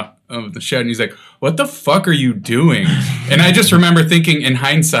got out of the shed and he's like, what the fuck are you doing? And I just remember thinking in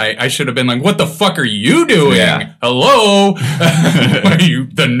hindsight, I should have been like, what the fuck are you doing? Yeah. Hello?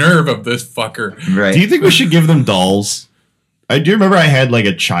 The nerve of this fucker. right. Do you think we should give them dolls? I do remember I had like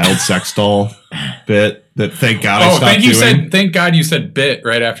a child sex doll bit that thank God I Oh, stopped doing. thank God you said bit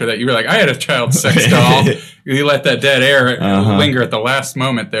right after that. You were like, I had a child sex doll. You let that dead air linger at the last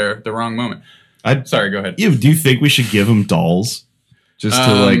moment there, the wrong moment. Sorry, go ahead. Yeah, do you think we should give them dolls? Just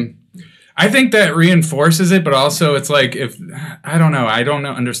to like... I think that reinforces it, but also it's like I don't know,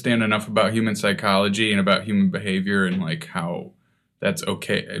 understand enough about human psychology and about human behavior and like how that's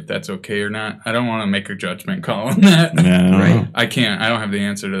okay, if that's okay or not. I don't want to make a judgment call on that. Yeah, I don't Right. know. I can't. I don't have the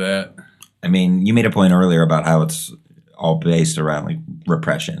answer to that. I mean, you made a point earlier about how it's all based around like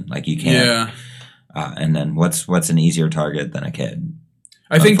repression. Like you can't. Yeah. And then what's an easier target than a kid?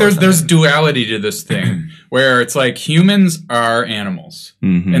 I think there's Unfortunately. duality to this thing where it's like humans are animals.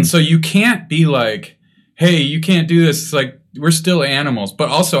 Mhm. And so you can't be like, hey, you can't do this. It's like, we're still animals, but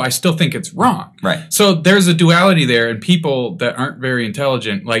also I still think it's wrong. Right. So there's a duality there, and people that aren't very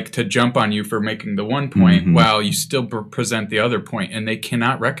intelligent like to jump on you for making the one point while you still present the other point, and they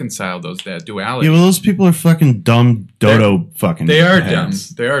cannot reconcile that duality. Yeah, well, those people are fucking dumb dodo fucking They are heads.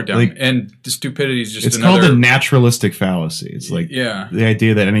 dumb. They are dumb. Like, and stupidity is just it's another... called the naturalistic fallacy. It's like Yeah. the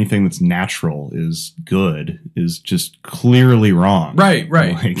idea that anything that's natural is good is just clearly wrong. Right.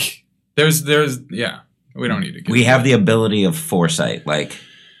 Like, There's, yeah. We don't need to get We have the ability of foresight. Like,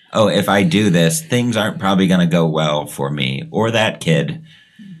 oh, if I do this, things aren't probably going to go well for me or that kid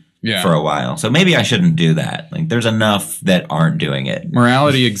for a while. So maybe I shouldn't do that. Like, there's enough that aren't doing it.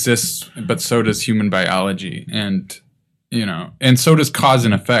 Morality exists, but so does human biology, and and so does cause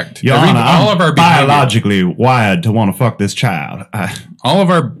and effect. Your Honor, all of our behavior, biologically wired to want to fuck this child. all of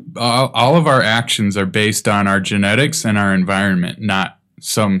our actions are based on our genetics and our environment, not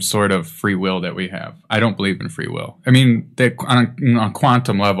some sort of free will that we have. I don't believe in free will. I mean, on a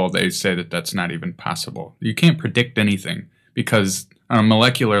quantum level, they say that that's not even possible. You can't predict anything because on a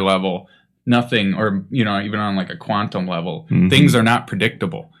molecular level, nothing, or even on like a quantum level, things are not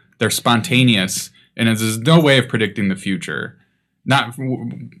predictable. They're spontaneous, and there's no way of predicting the future. Not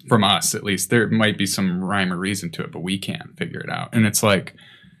from us, at least. There might be some rhyme or reason to it, but we can't figure it out. And it's like,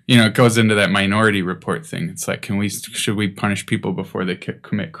 it goes into that Minority Report thing. It's like, should we punish people before they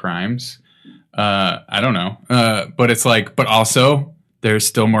commit crimes? I don't know. But it's like, but also there's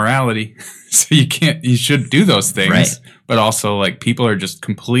still morality. So you should do those things. Right. But also like people are just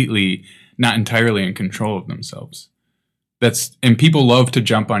completely not entirely in control of themselves. And people love to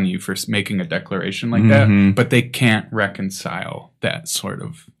jump on you for making a declaration like that, but they can't reconcile that sort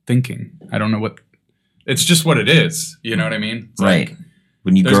of thinking. I don't know it's just what it is. You know what I mean? It's Right. like,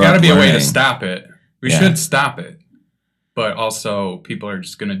 When you there's grow got to up be a way to learning- stop it. We Yeah. should stop it. But also, people are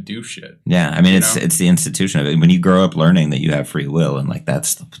just going to do shit. Yeah, I mean, it's know? it's the institution of it. When you grow up learning that you have free will, and like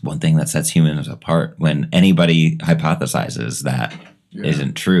that's the one thing that sets humans apart. When anybody hypothesizes that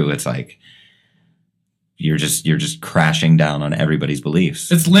not true, it's like you're just crashing down on everybody's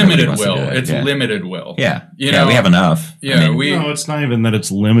beliefs. It's Nobody limited wants to will. do it. It's Yeah. limited will. Yeah, You know, we have enough. Yeah, I mean, No, it's not even that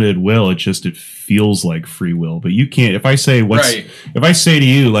it's limited will. It's just it feels like free will. But you can't. If I say Right. if I say to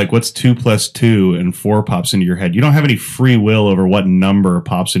you like what's 2 + 2 and 4 pops into your head, you don't have any free will over what number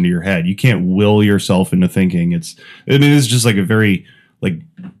pops into your head. You can't will yourself into thinking. It's just like a very like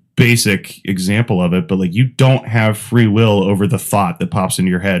basic example of it. But like you don't have free will over the thought that pops into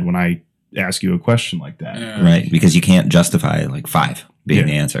your head when I ask you a question like that. Yeah. right, because you can't justify like 5 being Yeah.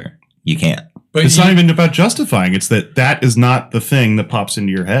 the answer. You can't. But It's not even about justifying. It's that is not the thing that pops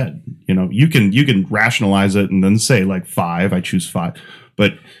into your head. You can rationalize it and then say like 5, I choose 5,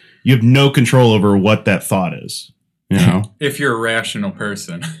 but you have no control over what that thought is. if you're a rational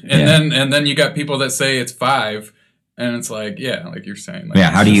person. Yeah. And then you got people that say it's 5, and it's like, yeah, like you're saying. Like, Yeah,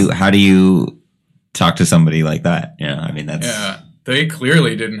 how do you talk to somebody like that? I mean that's they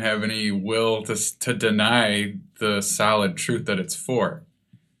clearly didn't have any will to deny the solid truth that it's 4.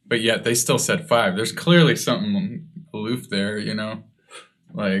 But yet they still said 5. There's clearly something aloof there,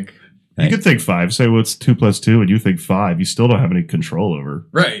 Like, You could think 5. Say what's 2 + 2, and you think 5. You still don't have any control over.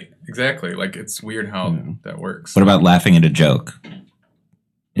 Right. Exactly. Like, it's weird how that works. What about laughing at a joke?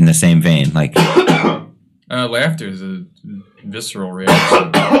 In the same vein, like laughter is a visceral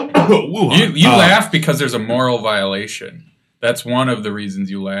reaction. You laugh because there's a moral violation. That's one of the reasons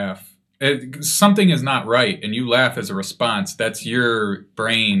you laugh. Something is not right, and you laugh as a response. That's your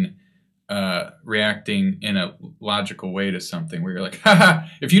brain reacting in a logical way to something where you're like, haha,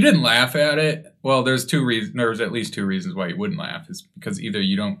 if you didn't laugh at it, well, there's at least 2 reasons why you wouldn't laugh. Is because either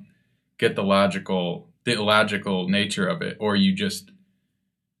you don't get the illogical nature of it,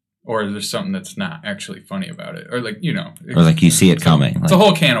 or there's something that's not actually funny about it. Or like, or like you see it coming. It's a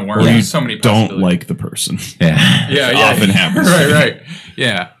whole can of worms. Or you so many don't like the person. Yeah. Yeah. Often happens. Right.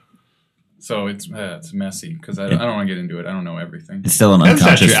 Yeah. So it's messy because I don't want to get into it. I don't know everything. It's still an That's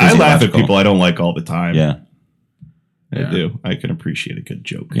unconscious I laugh at physiological. people I don't like all the time. Yeah. I do. I can appreciate a good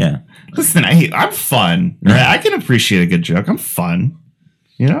joke. Yeah. Listen, I'm fun. Right? I can appreciate a good joke. I'm fun.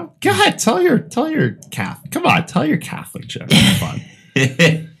 Go ahead, tell your Catholic. Come on, tell your Catholic joke. I'm fun.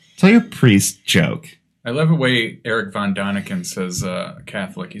 Tell your priest joke. I love the way Eric Von Daniken says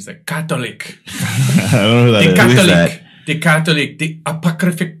Catholic. He's like, Catholic. I don't know who that is. Catholic. The Catholic, the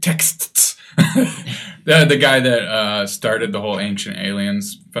apocryphic texts. the guy that started the whole ancient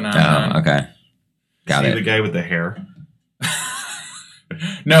aliens phenomenon. Oh, okay. Got it. The guy with the hair.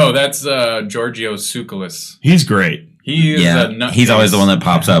 No, that's Giorgio Tsoukalos. He's great. He is a nutcase. He's always the one that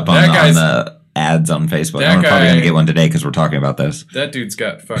pops up on the ads on Facebook. I'm probably going to get one today because we're talking about this. That dude's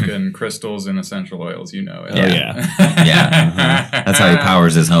got fucking crystals and essential oils, it. Yeah. Yeah. That's how he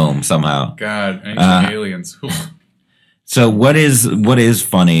powers his home somehow. God, ancient aliens. So what is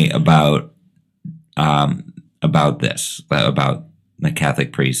funny about this, about the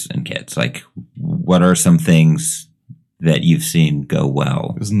Catholic priests and kids? Like, what are some things that you've seen go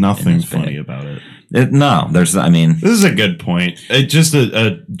well? There's nothing funny about it. This is a good point. Just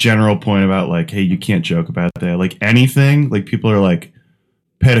a general point about like, hey, you can't joke about that. Like anything, like people are like,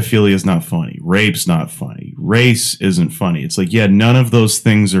 pedophilia is not funny. Rape's not funny. Race isn't funny. It's like, yeah, none of those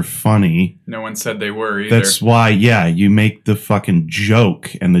things are funny. No one said they were either. That's why, you make the fucking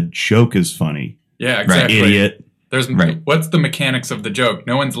joke, and the joke is funny. Yeah, exactly. Right, idiot. What's the mechanics of the joke?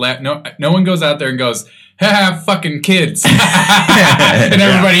 No one goes out there and goes, ha, fucking kids. And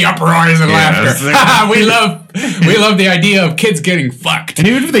everybody uproars and laughter. We love the idea of kids getting fucked. And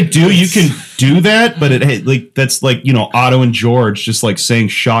even if they do, you can do that, but that's like, Otto and George just like saying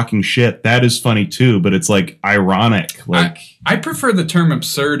shocking shit. That is funny too, but it's like ironic. Like I prefer the term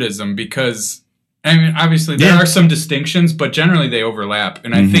absurdism because obviously there are some distinctions, but generally they overlap.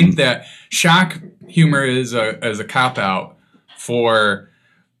 And I think that shock humor is a cop-out for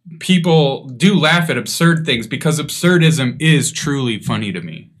people do laugh at absurd things because absurdism is truly funny to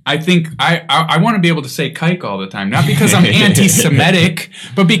me. I think I want to be able to say kike all the time, not because I'm anti-Semitic,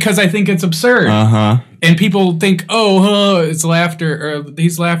 but because I think it's absurd. And people think, it's laughter, or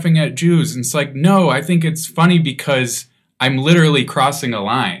he's laughing at Jews. And it's like, no, I think it's funny because I'm literally crossing a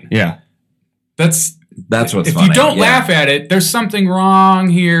line. Yeah. That's what's if funny. You don't laugh at it, there's something wrong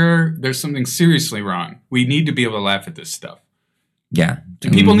here. There's something seriously wrong. We need to be able to laugh at this stuff. Yeah.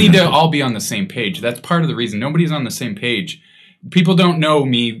 And people need to all be on the same page. That's part of the reason. Nobody's on the same page. People don't know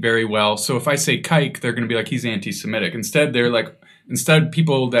me very well. So if I say kike, they're going to be like, he's anti-Semitic. Instead,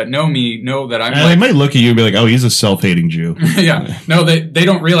 people that know me know that I'm they might look at you and be like, oh, he's a self-hating Jew. Yeah. No, they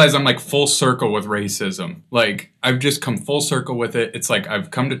don't realize I'm like full circle with racism. Like, I've just come full circle with it. It's like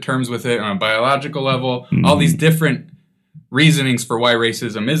I've come to terms with it on a biological level. All these different reasonings for why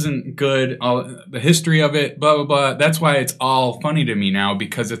racism isn't good, all the history of it, blah, blah, blah. That's why it's all funny to me now,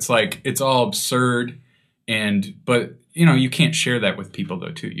 because it's like, it's all absurd. But you can't share that with people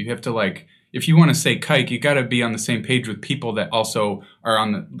though, too. You have to like, if you want to say kike, you got to be on the same page with people that also are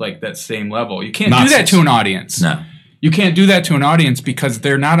on that same level. You can't do that to an audience. No. You can't do that to an audience because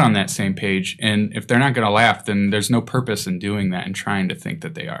they're not on that same page. And if they're not going to laugh, then there's no purpose in doing that and trying to think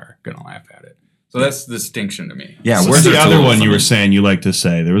that they are going to laugh at it. So that's the distinction to me. Yeah, where's the other one you were saying you like to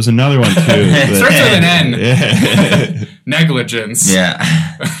say? There was another one too. It starts with an N. Yeah. Negligence. Yeah.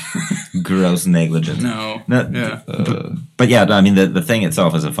 Gross negligence. No. Yeah. But yeah, the thing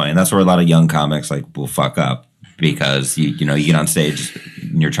itself isn't funny. And that's where a lot of young comics will fuck up because you get on stage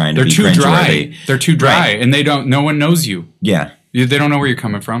and you're trying to be cringeworthy. They're too dry, and no one knows you. Yeah. They don't know where you're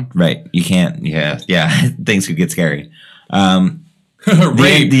coming from. Right. You can't. Yeah. Things could get scary.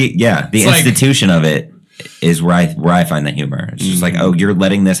 Rape. The institution of it is where I find the humor. It's just like, oh, you're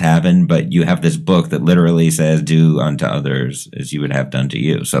letting this happen, but you have this book that literally says, "Do unto others as you would have done to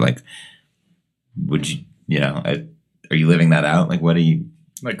you." So, like, would you, are you living that out? Like, what do you?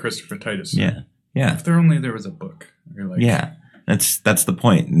 Like Christopher Titus. Yeah. Yeah. If there was a book. You're like, Yeah. That's the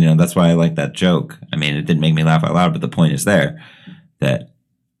point. You know, that's why I like that joke. I mean, it didn't make me laugh out loud, but the point is there that,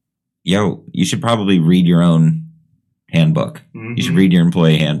 you should probably read your own handbook. Mm-hmm. You should read your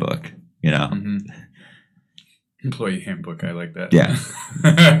employee handbook, you know? Mm-hmm. Employee handbook. I like that. Yeah.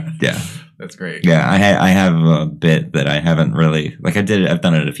 Yeah. That's great. Yeah. I have a bit that I haven't really, like I've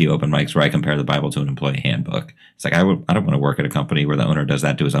done it at a few open mics where I compare the Bible to an employee handbook. It's like, I don't want to work at a company where the owner does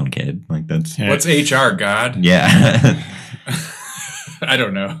that to his own kid. Like that's. What's HR, God? Yeah. I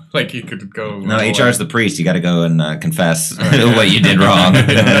don't know. Like you could go. No, HR is the priest. You got to go and confess what you did wrong.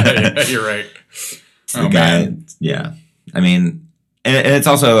 Yeah, you're right. The guy, man. Yeah. I mean, and it's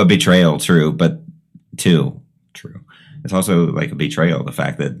also a betrayal, true. It's also like a betrayal. The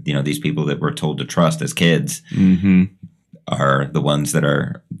fact that, you know, these people that we're told to trust as kids are the ones that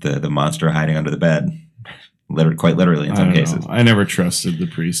are the monster hiding under the bed. Quite literally in some cases. I never trusted the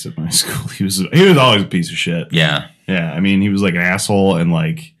priest at my school. He was always a piece of shit. Yeah. Yeah. I mean, he was like an asshole, and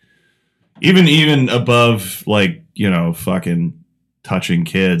like even above like, you know, fucking touching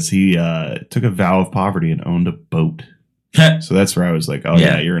kids, he took a vow of poverty and owned a boat. So that's where I was like, oh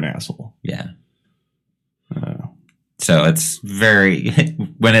yeah, you're an asshole. Yeah. So it's very,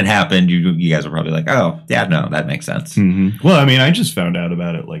 when it happened, you guys were probably like, oh, yeah, no, that makes sense. Mm-hmm. Well, I mean, I just found out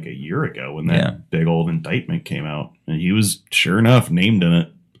about it like a year ago when that big old indictment came out, and he was sure enough named in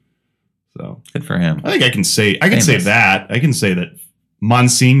it. So good for him. I think I can say that. I can say that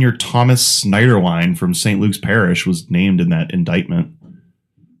Monsignor Thomas Snyderwine from St. Luke's Parish was named in that indictment. I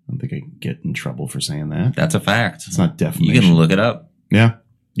don't think I can get in trouble for saying that. That's a fact. It's not defamation. You can look it up. Yeah.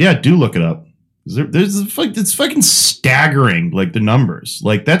 Yeah, do look it up. It's fucking staggering, like the numbers.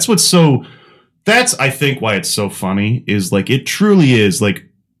 Like that's I think why it's so funny is like it truly is like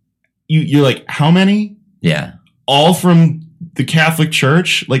you're like, how many? Yeah. All from the Catholic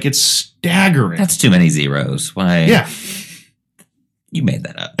Church? Like it's staggering. That's too many zeros. Why? Yeah. You made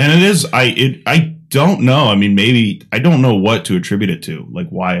that up. And it is I don't know. I mean, maybe I don't know what to attribute it to. Like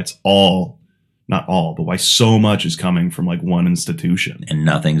why it's not all, but why so much is coming from like one institution. And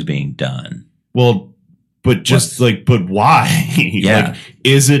nothing's being done. Well, but but why? Yeah. Like,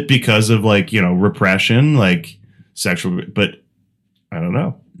 is it because of like, you know, repression, like sexual, but I don't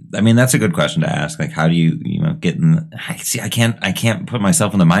know. I mean, that's a good question to ask. Like, how do you get in, I can't put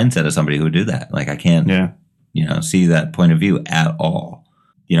myself in the mindset of somebody who would do that. Like I can't, see that point of view at all.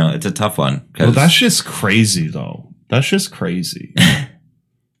 You know, it's a tough one. Well, that's just crazy though. That's just crazy.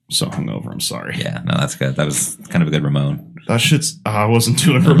 So hungover. I'm sorry. Yeah, no, that's good. That was kind of a good Ramon. That shit's. I wasn't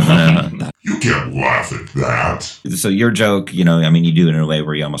doing Ramon. You can't laugh at that. So your joke, you do it in a way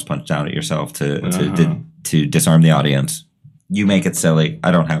where you almost punch down at yourself to disarm the audience. You make it silly.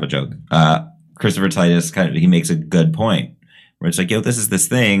 I don't have a joke. Christopher Titus he makes a good point where it's like, this is this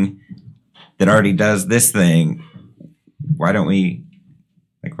thing that already does this thing. Why don't we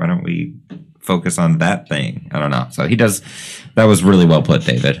focus on that thing? I don't know. So he does. That was really well put,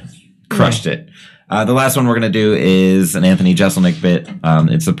 David. Crushed it. The last one we're going to do is an Anthony Jeselnik bit.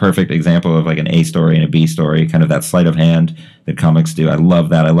 It's a perfect example of like an A story and a B story, kind of that sleight of hand that comics do. I love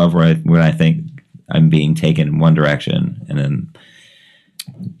that. I love when I think I'm being taken in one direction and then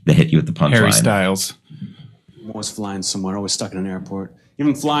they hit you with the punchline. Harry Styles. I'm always flying somewhere, always stuck in an airport.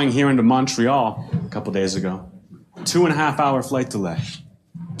 Even flying here into Montreal a couple days ago. 2.5 hour flight delay.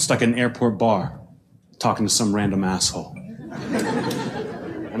 Stuck in an airport bar, talking to some random asshole.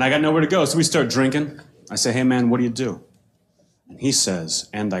 And I got nowhere to go, so we start drinking. I say, hey man, what do you do? And he says,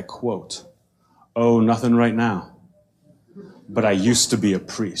 and I quote, oh, nothing right now. But I used to be a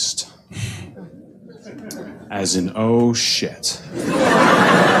priest. As in, oh shit.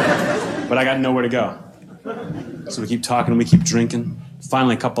 But I got nowhere to go. So we keep talking, we keep drinking.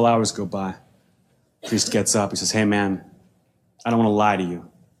 Finally, a couple hours go by. Priest gets up, he says, hey man, I don't want to lie to you.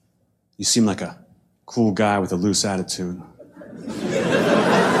 You seem like a cool guy with a loose attitude.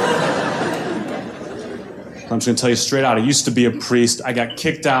 I'm just going to tell you straight out, I used to be a priest. I got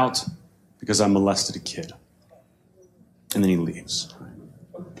kicked out because I molested a kid. And then he leaves.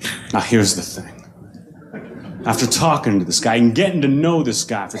 Now here's the thing. After talking to this guy and getting to know this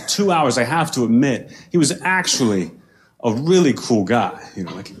guy for 2 hours, I have to admit, he was actually a really cool guy.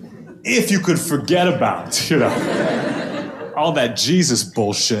 Like, if you could forget about, all that Jesus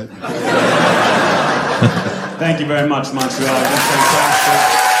bullshit. Thank you very much, Montreal. It was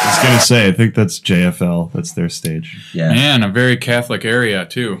fantastic. I was going to say, I think that's JFL. That's their stage. Yeah. Man, a very Catholic area,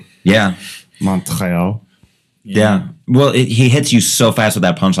 too. Yeah. Montreal. Yeah. Well, he hits you so fast with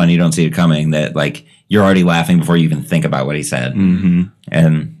that punchline, you don't see it coming, that, like, you're already laughing before you even think about what he said. Mm-hmm.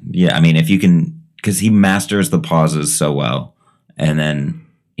 And, yeah, I mean, if you can, because he masters the pauses so well. And then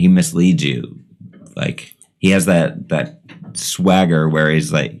he misleads you. Like he has that swagger where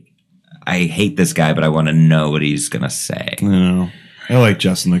he's like, I hate this guy, but I want to know what he's gonna say. I like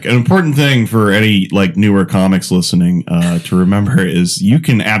Jeselnik. An important thing for any like newer comics listening to remember is you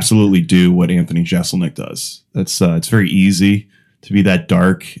can absolutely do what Anthony Jeselnik does. That's it's very easy to be that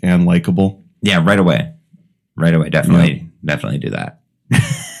dark and likable. Yeah, right away. Definitely do that.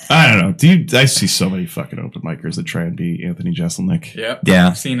 I don't know. I see so many fucking open micers that try and be Anthony Jeselnik. Yep. Yeah.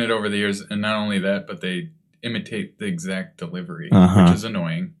 I've seen it over the years, and not only that, but they imitate the exact delivery, which is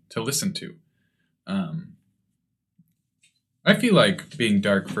annoying to listen to. I feel like being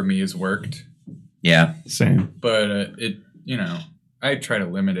dark for me has worked. Yeah. Same. But I try to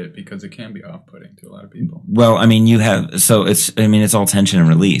limit it because it can be off-putting to a lot of people. Well, I mean, it's all tension and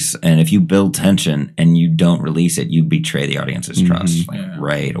release. And if you build tension and you don't release it, you betray the audience's trust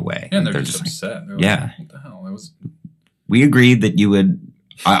right away. And they're just upset. They're like, what the hell? We agreed that you would,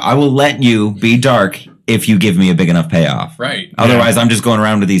 I will let you be dark if you give me a big enough payoff. Right. Otherwise, I'm just going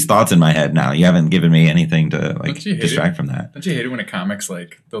around with these thoughts in my head now. You haven't given me anything to distract from that. Don't you hate it when a comic's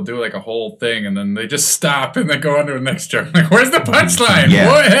like, they'll do like a whole thing and then they just stop and then go on to the next joke? Like, where's the punchline? Yeah.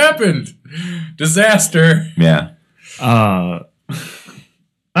 What happened? Disaster. Yeah. I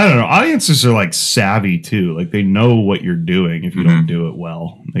don't know. Audiences are like savvy too. Like they know what you're doing if you don't do it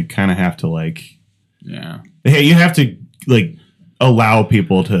well. They kind of have to like, hey, you have to like allow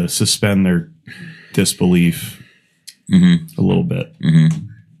people to suspend their disbelief a little bit,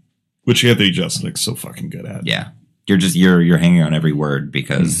 which Anthony Jeselnik's so fucking good at. Yeah, you're hanging on every word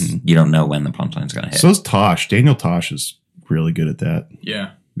because you don't know when the punchline's going to hit. So is Tosh. Daniel Tosh is really good at that.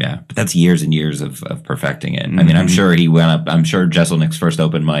 Yeah, but that's years and years of perfecting it. I mean, I'm sure he went up. I'm sure Jeselnik's first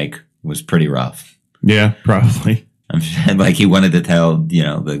open mic was pretty rough. Yeah, probably. I'm sure, like he wanted to tell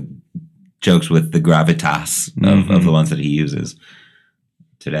the jokes with the gravitas of the ones that he uses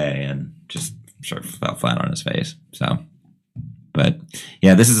today, and just sort of fell flat on his face. So, but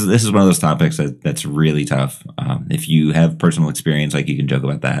yeah, this is one of those topics that's really tough. If you have personal experience, like you can joke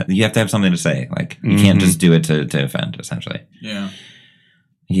about that. You have to have something to say. Like you can't just do it to offend. Essentially, yeah,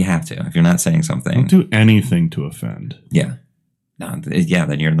 you have to. If you're not saying something, don't do anything to offend. Yeah,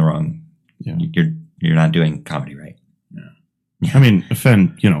 then you're in the wrong. Yeah, you're not doing comedy right. Yeah, I mean,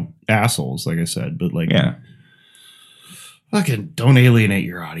 offend assholes, like I said, but like fucking don't alienate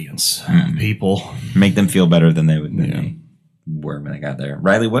your audience, people. Make them feel better than they were when they got there.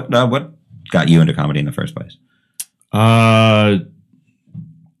 Riley, what got you into comedy in the first place? I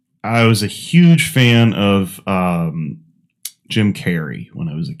was a huge fan of Jim Carrey when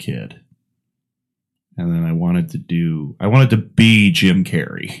I was a kid, and then I wanted to be Jim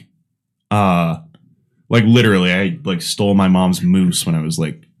Carrey. Like literally, I like stole my mom's moose when I was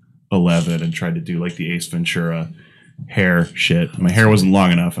like 11 and tried to do like the Ace Ventura hair shit. My hair wasn't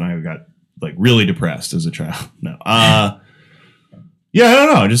long enough, and I got like really depressed as a child. No, yeah, I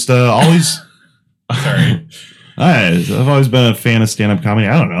don't know. Just always. Sorry, I've always been a fan of stand-up comedy.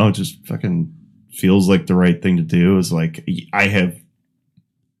 I don't know. It just fucking feels like the right thing to do. Is like I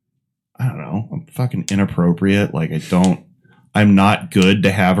don't know. I'm fucking inappropriate. Like I'm not good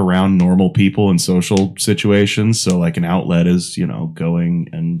to have around normal people in social situations. So like an outlet is, going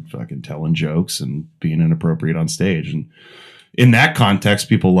and fucking telling jokes and being inappropriate on stage. And in that context,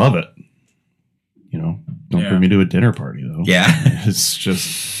 people love it. Don't bring me to a dinner party though. Yeah. It's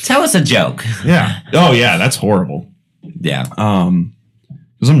just tell us a joke. Yeah. Oh yeah. That's horrible. Yeah.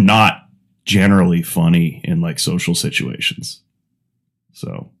 Because I'm not generally funny in like social situations.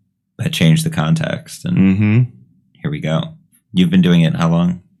 So that changed the context. And here we go. You've been doing it how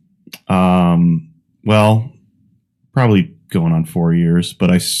long? Well, probably going on 4 years,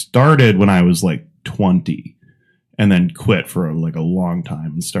 but I started when I was like 20 and then quit for a long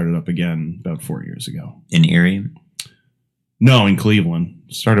time and started up again about 4 years ago. In Erie? No, in Cleveland.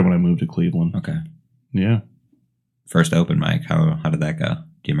 Started when I moved to Cleveland. Okay. Yeah. First open mic. How did that go?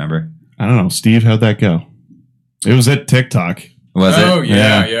 Do you remember? I don't know. Steve, how'd that go? It was at TikTok. Was it? Oh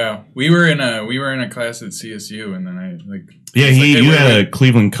yeah. We were in a class at CSU, and then I like. Yeah, you had a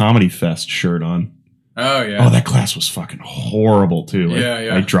Cleveland Comedy Fest shirt on. Oh yeah. Oh, that class was fucking horrible too.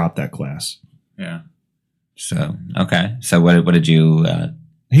 Yeah. I dropped that class. Yeah. So okay. So what did you?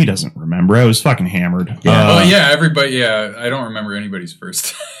 He doesn't remember. I was fucking hammered. Yeah. Everybody. Yeah. I don't remember anybody's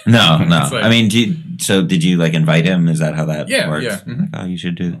first. No. Like, I mean, did you like invite him? Is that how that works? Yeah. Like, oh, you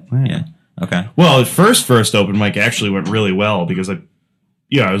should do. Yeah. Okay. Well, at first open mic actually went really well because I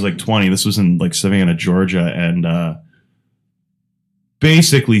was like 20. This was in like Savannah, Georgia, and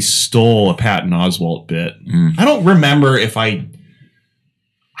basically stole a Patton Oswalt bit. I don't remember if I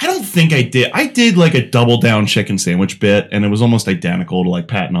I don't think I did. I did like a double down chicken sandwich bit, and it was almost identical to like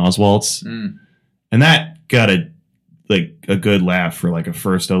Patton Oswalt's, and that got a good laugh for like a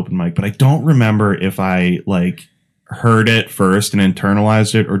first open mic. But I don't remember if I like heard it first and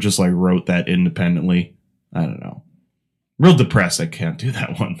internalized it, or just like wrote that independently. I don't know. Real depressed I can't do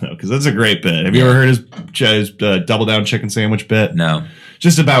that one though, because that's a great bit. Have you ever heard his double down chicken sandwich bit? No.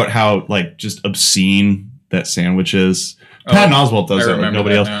 Just about how like just obscene that sandwich is. Patton Oswalt does that like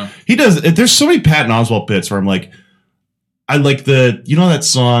nobody else. Now. He does. There's so many Patton Oswalt bits where I'm like, I like that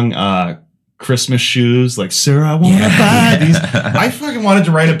song Christmas Shoes, like, sir, I want to buy these. I fucking wanted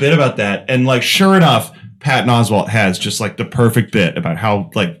to write a bit about that. And like, sure enough, Patton Oswalt has just like the perfect bit about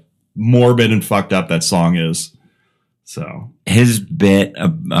how like morbid and fucked up that song is. So his bit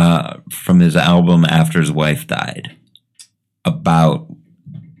from his album after his wife died, about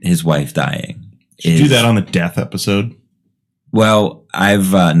his wife dying. Did you do that on the death episode? Well,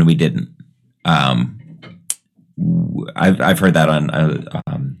 no, we didn't. I've heard that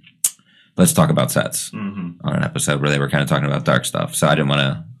on Let's Talk About Sets on an episode where they were kind of talking about dark stuff. So I didn't want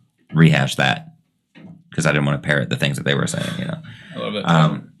to rehash that because I didn't want to parrot the things that they were saying. You know, I love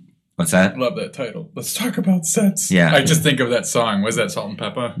that. What's that? I love that title. Let's talk about sets. Yeah, I just think of that song. Was that Salt and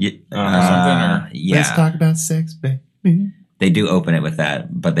Pepper? Yeah, yeah. Let's talk about sex, baby. They do open it with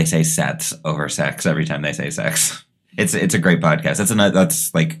that, but they say sets over sex every time they say sex. It's a great podcast.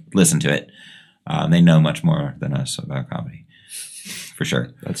 That's like, listen to it. They know much more than us about comedy, for sure.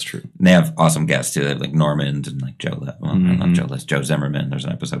 That's true. And they have awesome guests too. They have like Normand and like Joe. Not Joe List. Joe Zimmerman. There's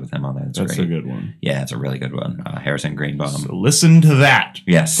an episode with him on there. That's great. a good one. Yeah, it's a really good one. Harrison Greenbaum. So listen to that,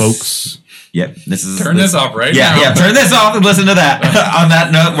 yes, folks. Yep. Turn this off right now. Yeah. Turn this off and listen to that. On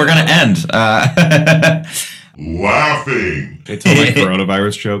that note, we're gonna end. Laughing. Can I tell my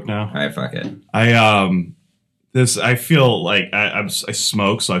coronavirus joke now? All right, fuck it. I feel like I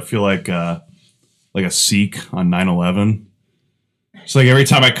smoke, so I feel like a Sikh on 9/11. It's like every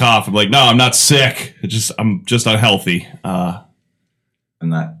time I cough, I'm like, no, I'm not sick. I'm just unhealthy. I'm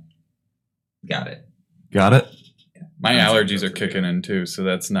not. Got it. Got it? My allergies are kicking in too, so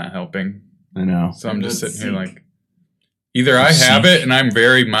that's not helping. I know. So I'm just sitting here like, either I have it and I'm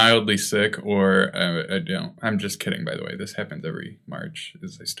very mildly sick, or I don't. I'm just kidding, by the way. This happens every March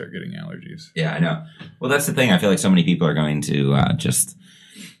as I start getting allergies. Yeah, I know. Well, that's the thing. I feel like so many people are going to just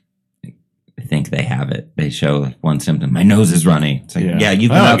think they have it. They show one symptom. My nose is runny. It's like, yeah, you've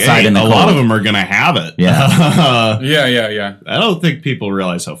been outside in the cold. A lot of them are going to have it. Yeah. Yeah. I don't think people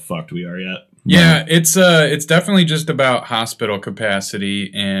realize how fucked we are yet. Yeah, it's definitely just about hospital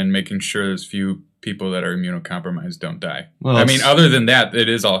capacity and making sure there's few people that are immunocompromised don't die. Well, I mean, other than that, it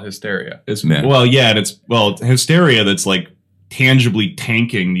is all hysteria. Hysteria that's like tangibly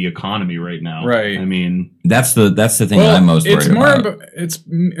tanking the economy right now. Right. I mean, that's the thing I'm most worried about. It's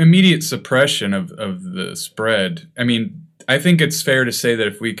immediate suppression of the spread. I mean, I think it's fair to say that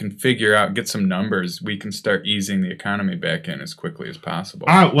if we can get some numbers, we can start easing the economy back in as quickly as possible.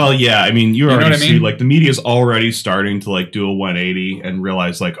 Well, yeah. I mean, you know already what I see, mean? like, the media's already starting to, like, do a 180 and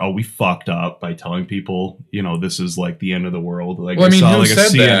realize, like, oh, we fucked up by telling people, this is, like, the end of the world. Like, well, I mean, who like,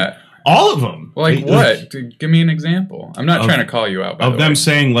 said that? All of them. Well, like what? Give me an example. I'm not trying to call you out. By of the them way.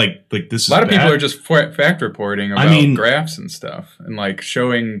 saying like this. A lot of people are just fact reporting about graphs and stuff, and like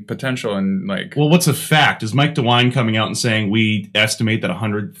showing potential and like. Well, what's a fact? Is Mike DeWine coming out and saying we estimate that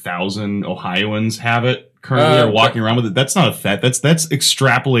 100,000 Ohioans have it currently or walking around with it? That's not a fact. That's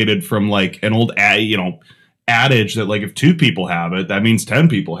extrapolated from like an old adage that like if 2 people have it, that means 10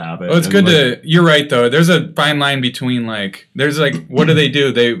 people have it. Well, it's good you're right though. There's a fine line between like there's like what do?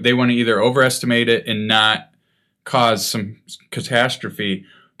 They want to either overestimate it and not cause some catastrophe,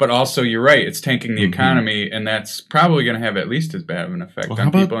 but also you're right, it's tanking the economy, and that's probably going to have at least as bad of an effect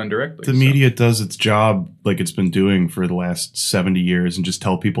on people indirectly. The media does its job like it's been doing for the last 70 years and just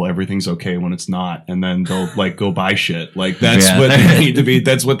tell people everything's okay when it's not, and then they'll like go buy shit. Like that's what they need to be.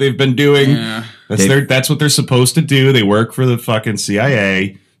 That's what they've been doing. Yeah. That's what they're supposed to do. They work for the fucking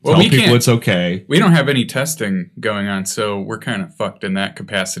CIA. Tell people it's okay. We don't have any testing going on, so we're kind of fucked in that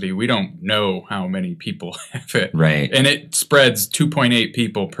capacity. We don't know how many people have it. Right. And it spreads 2.8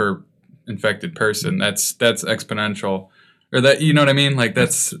 people per infected person. That's exponential. Or that, you know what I mean? Like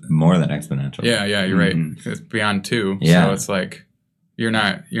that's more than exponential. Yeah, you're right. It's beyond 2. Yeah. So it's like you're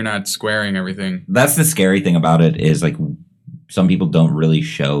not squaring everything. That's the scary thing about it is like some people don't really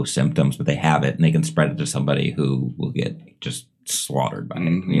show symptoms, but they have it and they can spread it to somebody who will get just slaughtered by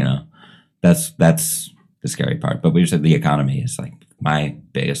it. That's the scary part. But we said the economy is like my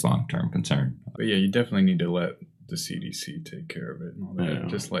biggest long-term concern. But yeah, you definitely need to let the CDC take care of it and all that. Yeah.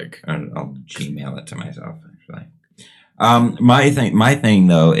 Just like I'll Gmail it to myself actually. My thing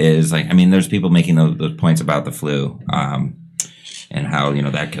though is like, I mean, there's people making those points about the flu, and how, you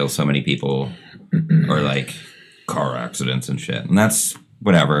know, that kills so many people, or like car accidents and shit. And that's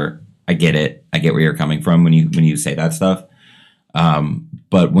whatever. I get it. I get where you're coming from when you say that stuff.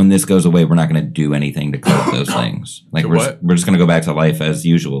 But when this goes away, we're not going to do anything to curb those things. Like we're just going to go back to life as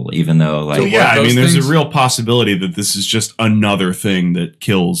usual, even though like, so yeah, I mean, there's a real possibility that this is just another thing that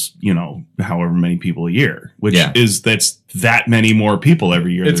kills, you know, however many people a year, which is that's that many more people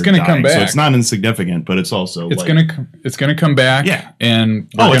every year. It's going to come back. So it's not insignificant, but it's also it's going to come back. Yeah,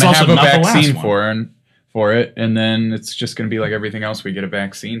 and we're going to have a vaccine for it, and then it's just going to be like everything else we get a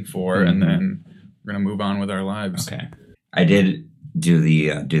vaccine for, and then we're going to move on with our lives. Okay, I did do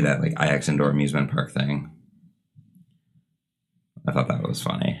that like IX indoor amusement park thing. I thought that was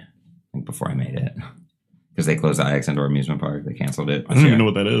funny. I think before I made it, because they closed the IX indoor amusement park, they canceled it. I don't even know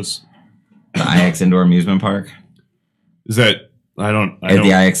what that is. The IX indoor amusement park. Is that I don't at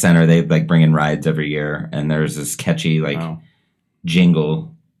the IX Center? They like bring in rides every year, and there's this catchy like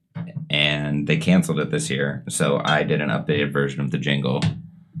jingle, and they canceled it this year. So I did an updated version of the jingle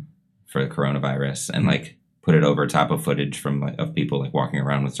for the coronavirus, and like put it over top of footage from of people like walking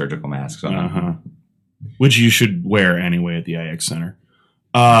around with surgical masks on, which you should wear anyway at the IX Center,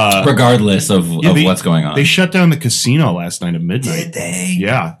 regardless of what's going on. They shut down the casino last night at midnight. Did they?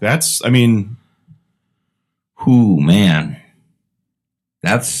 Yeah, that's. I mean, man,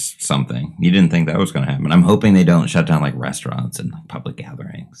 that's something. You didn't think that was going to happen. I'm hoping they don't shut down like restaurants and like, public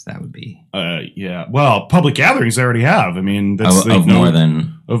gatherings. That would be. Yeah. Well, public gatherings they already have. I mean, that's of more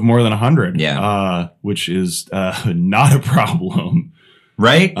than 100. Yeah. Which is not a problem,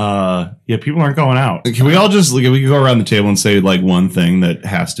 right? Yeah. People aren't going out. Can we all just we can go around the table and say like one thing that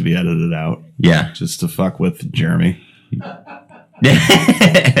has to be edited out? Yeah. Just to fuck with Jeremy. No,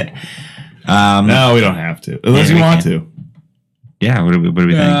 we don't have to, unless you want to. Yeah, what do we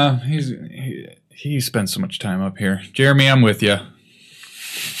think? He spends so much time up here. Jeremy, I'm with you.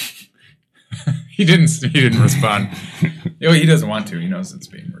 He didn't respond. He doesn't want to. He knows it's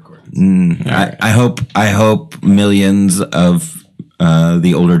being recorded. I hope millions of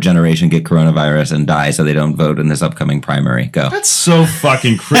the older generation get coronavirus and die so they don't vote in this upcoming primary. Go. That's so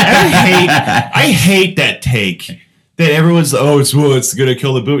fucking crazy. I hate that take. That everyone's it's gonna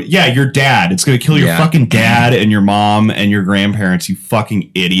kill the boot. Yeah, your dad. It's gonna kill your fucking dad and your mom and your grandparents. You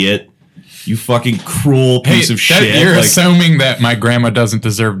fucking idiot. You fucking cruel piece of shit. You're assuming that my grandma doesn't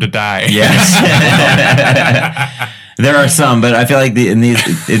deserve to die. Yes. There are some, but I feel like in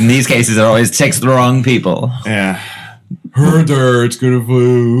these cases it always takes the wrong people. Yeah. Heard there, it's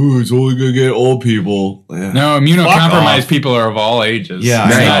only gonna get old people. Yeah. No, immunocompromised people are of all ages. Yeah,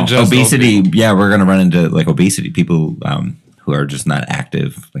 right. Not just obesity. Yeah, we're gonna run into like obesity people who are just not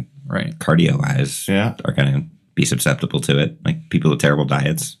active, like cardio wise. Yeah, are gonna be susceptible to it. Like people with terrible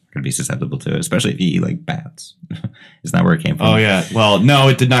diets are gonna be susceptible to it, especially if you eat like bats. Isn't that where it came from? Oh yeah. Well, no,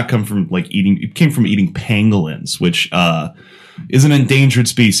 it did not come from like eating. It came from eating pangolins, which is an endangered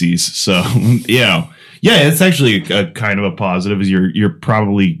species. So Yeah, it's actually a kind of a positive. Is you're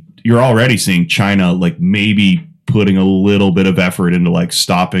already seeing China like maybe putting a little bit of effort into like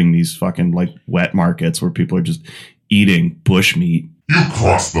stopping these fucking like wet markets where people are just eating bush meat. You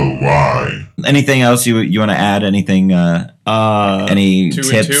crossed the line. Anything else you want to add? Anything? Any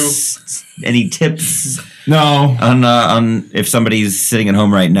tips? Any tips? No. On if somebody's sitting at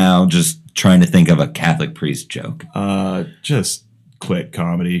home right now, just trying to think of a Catholic priest joke. Just. Quit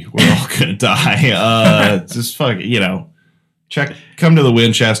comedy. We're all gonna die. Just fuck. Come to the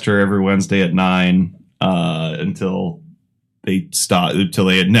Winchester every Wednesday at 9 until they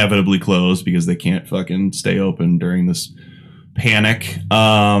inevitably close because they can't fucking stay open during this panic.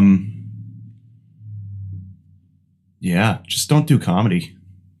 Yeah, just don't do comedy.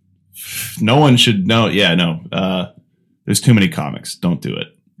 No one should know. Yeah, no. There's too many comics. Don't do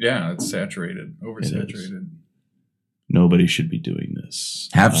it. Yeah, it's saturated, oversaturated. Nobody should be doing this.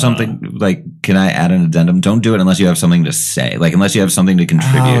 Have something like, can I add an addendum? Don't do it unless you have something to say. Like, unless you have something to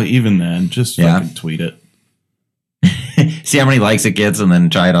contribute. Oh, even then, just fucking tweet it. See how many likes it gets and then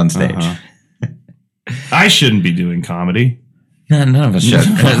try it on stage. I shouldn't be doing comedy. No, none of us should.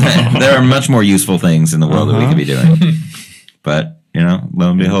 There are much more useful things in the world that we could be doing. But, lo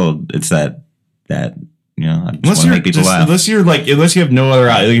and behold, it's that I just want to make people laugh. Unless you have no other,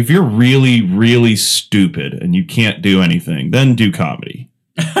 like if you're really, really stupid and you can't do anything, then do comedy.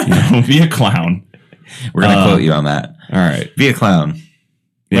 Be a clown. We're gonna quote you on that. All right, be a clown.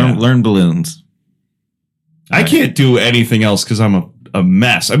 Learn balloons. I can't do anything else because I'm a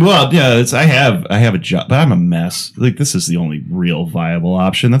mess. I have a job, but I'm a mess. Like this is the only real viable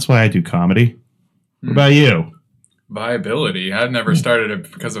option. That's why I do comedy. What about you? Viability. I've never started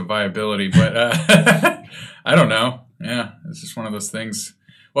it because of viability, but I don't know. Yeah, it's just one of those things.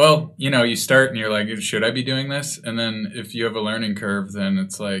 Well, you start and you're like, should I be doing this? And then if you have a learning curve, then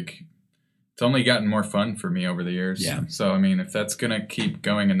it's like, it's only gotten more fun for me over the years. Yeah. So, I mean, if that's going to keep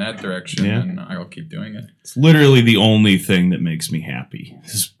going in that direction, then I'll keep doing it. It's literally the only thing that makes me happy.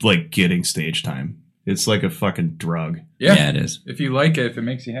 Is like getting stage time. It's like a fucking drug. Yeah, it is. If you like it, if it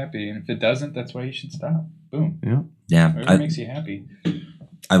makes you happy, and if it doesn't, that's why you should stop. Boom. Yeah. Whatever makes you happy.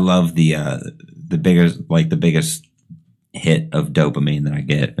 I love the biggest hit of dopamine that I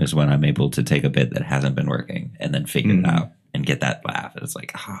get is when I'm able to take a bit that hasn't been working and then figure it out and get that laugh. It's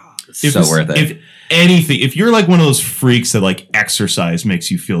like, it's so worth it. If you're like one of those freaks that like exercise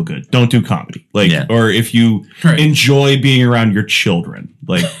makes you feel good, don't do comedy. Or if you enjoy being around your children,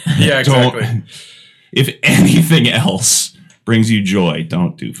 exactly. If anything else brings you joy,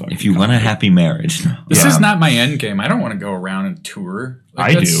 don't do fucking If you want a happy marriage. This is not my end game. I don't want to go around and tour.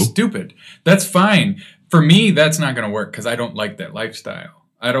 I that's do. Stupid. That's fine. For me, that's not going to work because I don't like that lifestyle.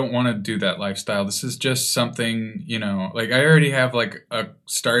 I don't want to do that lifestyle. This is just something, I already have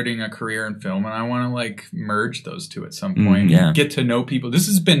starting a career in film and I want to merge those two at some point and get to know people.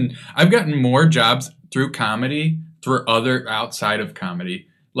 I've gotten more jobs through comedy, through other outside of comedy.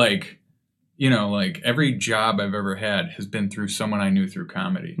 Every job I've ever had has been through someone I knew through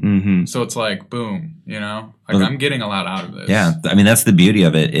comedy. Mm-hmm. So it's boom, I'm getting a lot out of this. Yeah. I mean, that's the beauty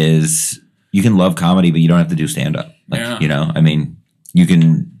of it is you can love comedy, but you don't have to do stand-up. You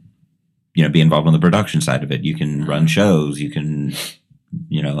can, be involved on the production side of it. You can run shows. You can,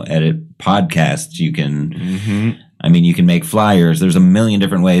 edit podcasts. You can, you can make flyers. There's a million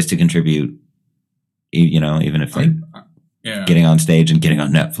different ways to contribute, even if getting on stage and getting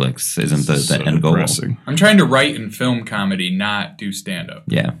on Netflix isn't the end goal. I'm trying to write and film comedy, not do stand-up.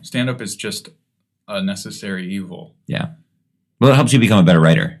 Yeah. Stand-up is just a necessary evil. Yeah. Well, it helps you become a better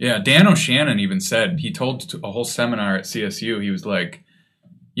writer. Yeah, Dan O'Shannon even said, he told a whole seminar at CSU, he was like,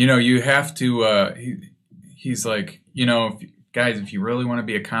 you have to, he's like, guys, if you really want to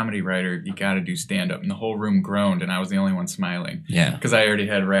be a comedy writer, you got to do stand-up. And the whole room groaned, and I was the only one smiling. Yeah. Because I already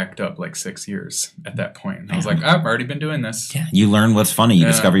had racked up 6 years at that point. And I was like, I've already been doing this. Yeah, you learn what's funny. You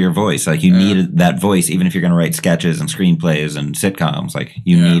discover your voice. You need that voice, even if you're going to write sketches and screenplays and sitcoms.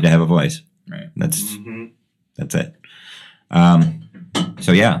 You need to have a voice. Right. That's it.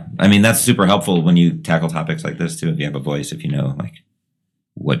 So yeah, that's super helpful when you tackle topics like this too. If you have a voice, if you know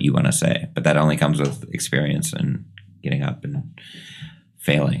what you want to say, but that only comes with experience and getting up and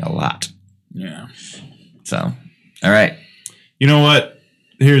failing a lot. Yeah. So, all right. You know what?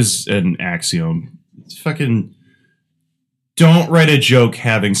 Here's an axiom. It's fucking don't write a joke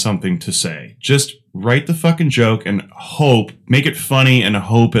having something to say. Just write the fucking joke and make it funny and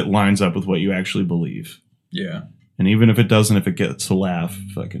hope it lines up with what you actually believe. Yeah. And even if it doesn't, if it gets a laugh,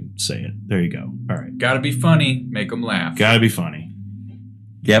 fucking say it. There you go. All right. Gotta be funny. Make them laugh. Gotta be funny.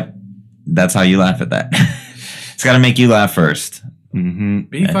 Yep. That's how you laugh at that. It's got to make you laugh first. Mm-hmm.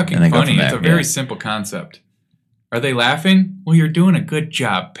 Be fucking funny. It's a very simple concept. Are they laughing? Well, you're doing a good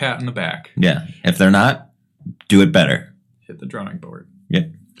job. Pat on the back. Yeah. If they're not, do it better. Hit the drawing board.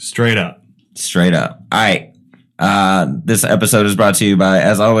 Yep. Straight up. All right. This episode is brought to you by,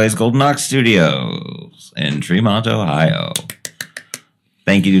 as always, Golden Ox Studios in Tremont, Ohio.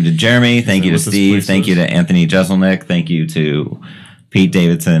 Thank you to Jeremy. Thank you to Steve. Thank you to Anthony Jeselnik. Thank you to Pete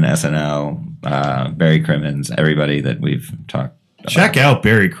Davidson, SNL, Barry Crimmins, everybody that we've talked about. Check out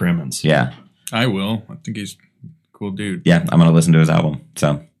Barry Crimmins. Yeah. I will. I think he's a cool dude. Yeah, I'm going to listen to his album. So,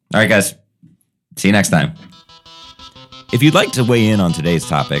 all right, guys. See you next time. If you'd like to weigh in on today's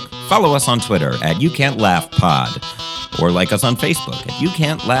topic, follow us on Twitter at YouCan'tLaughPod, or like us on Facebook at You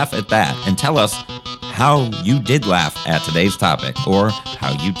Can't Laugh at That, and tell us how you did laugh at today's topic, or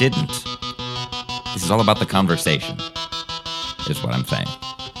how you didn't. This is all about the conversation, is what I'm saying.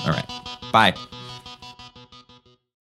 All right. Bye.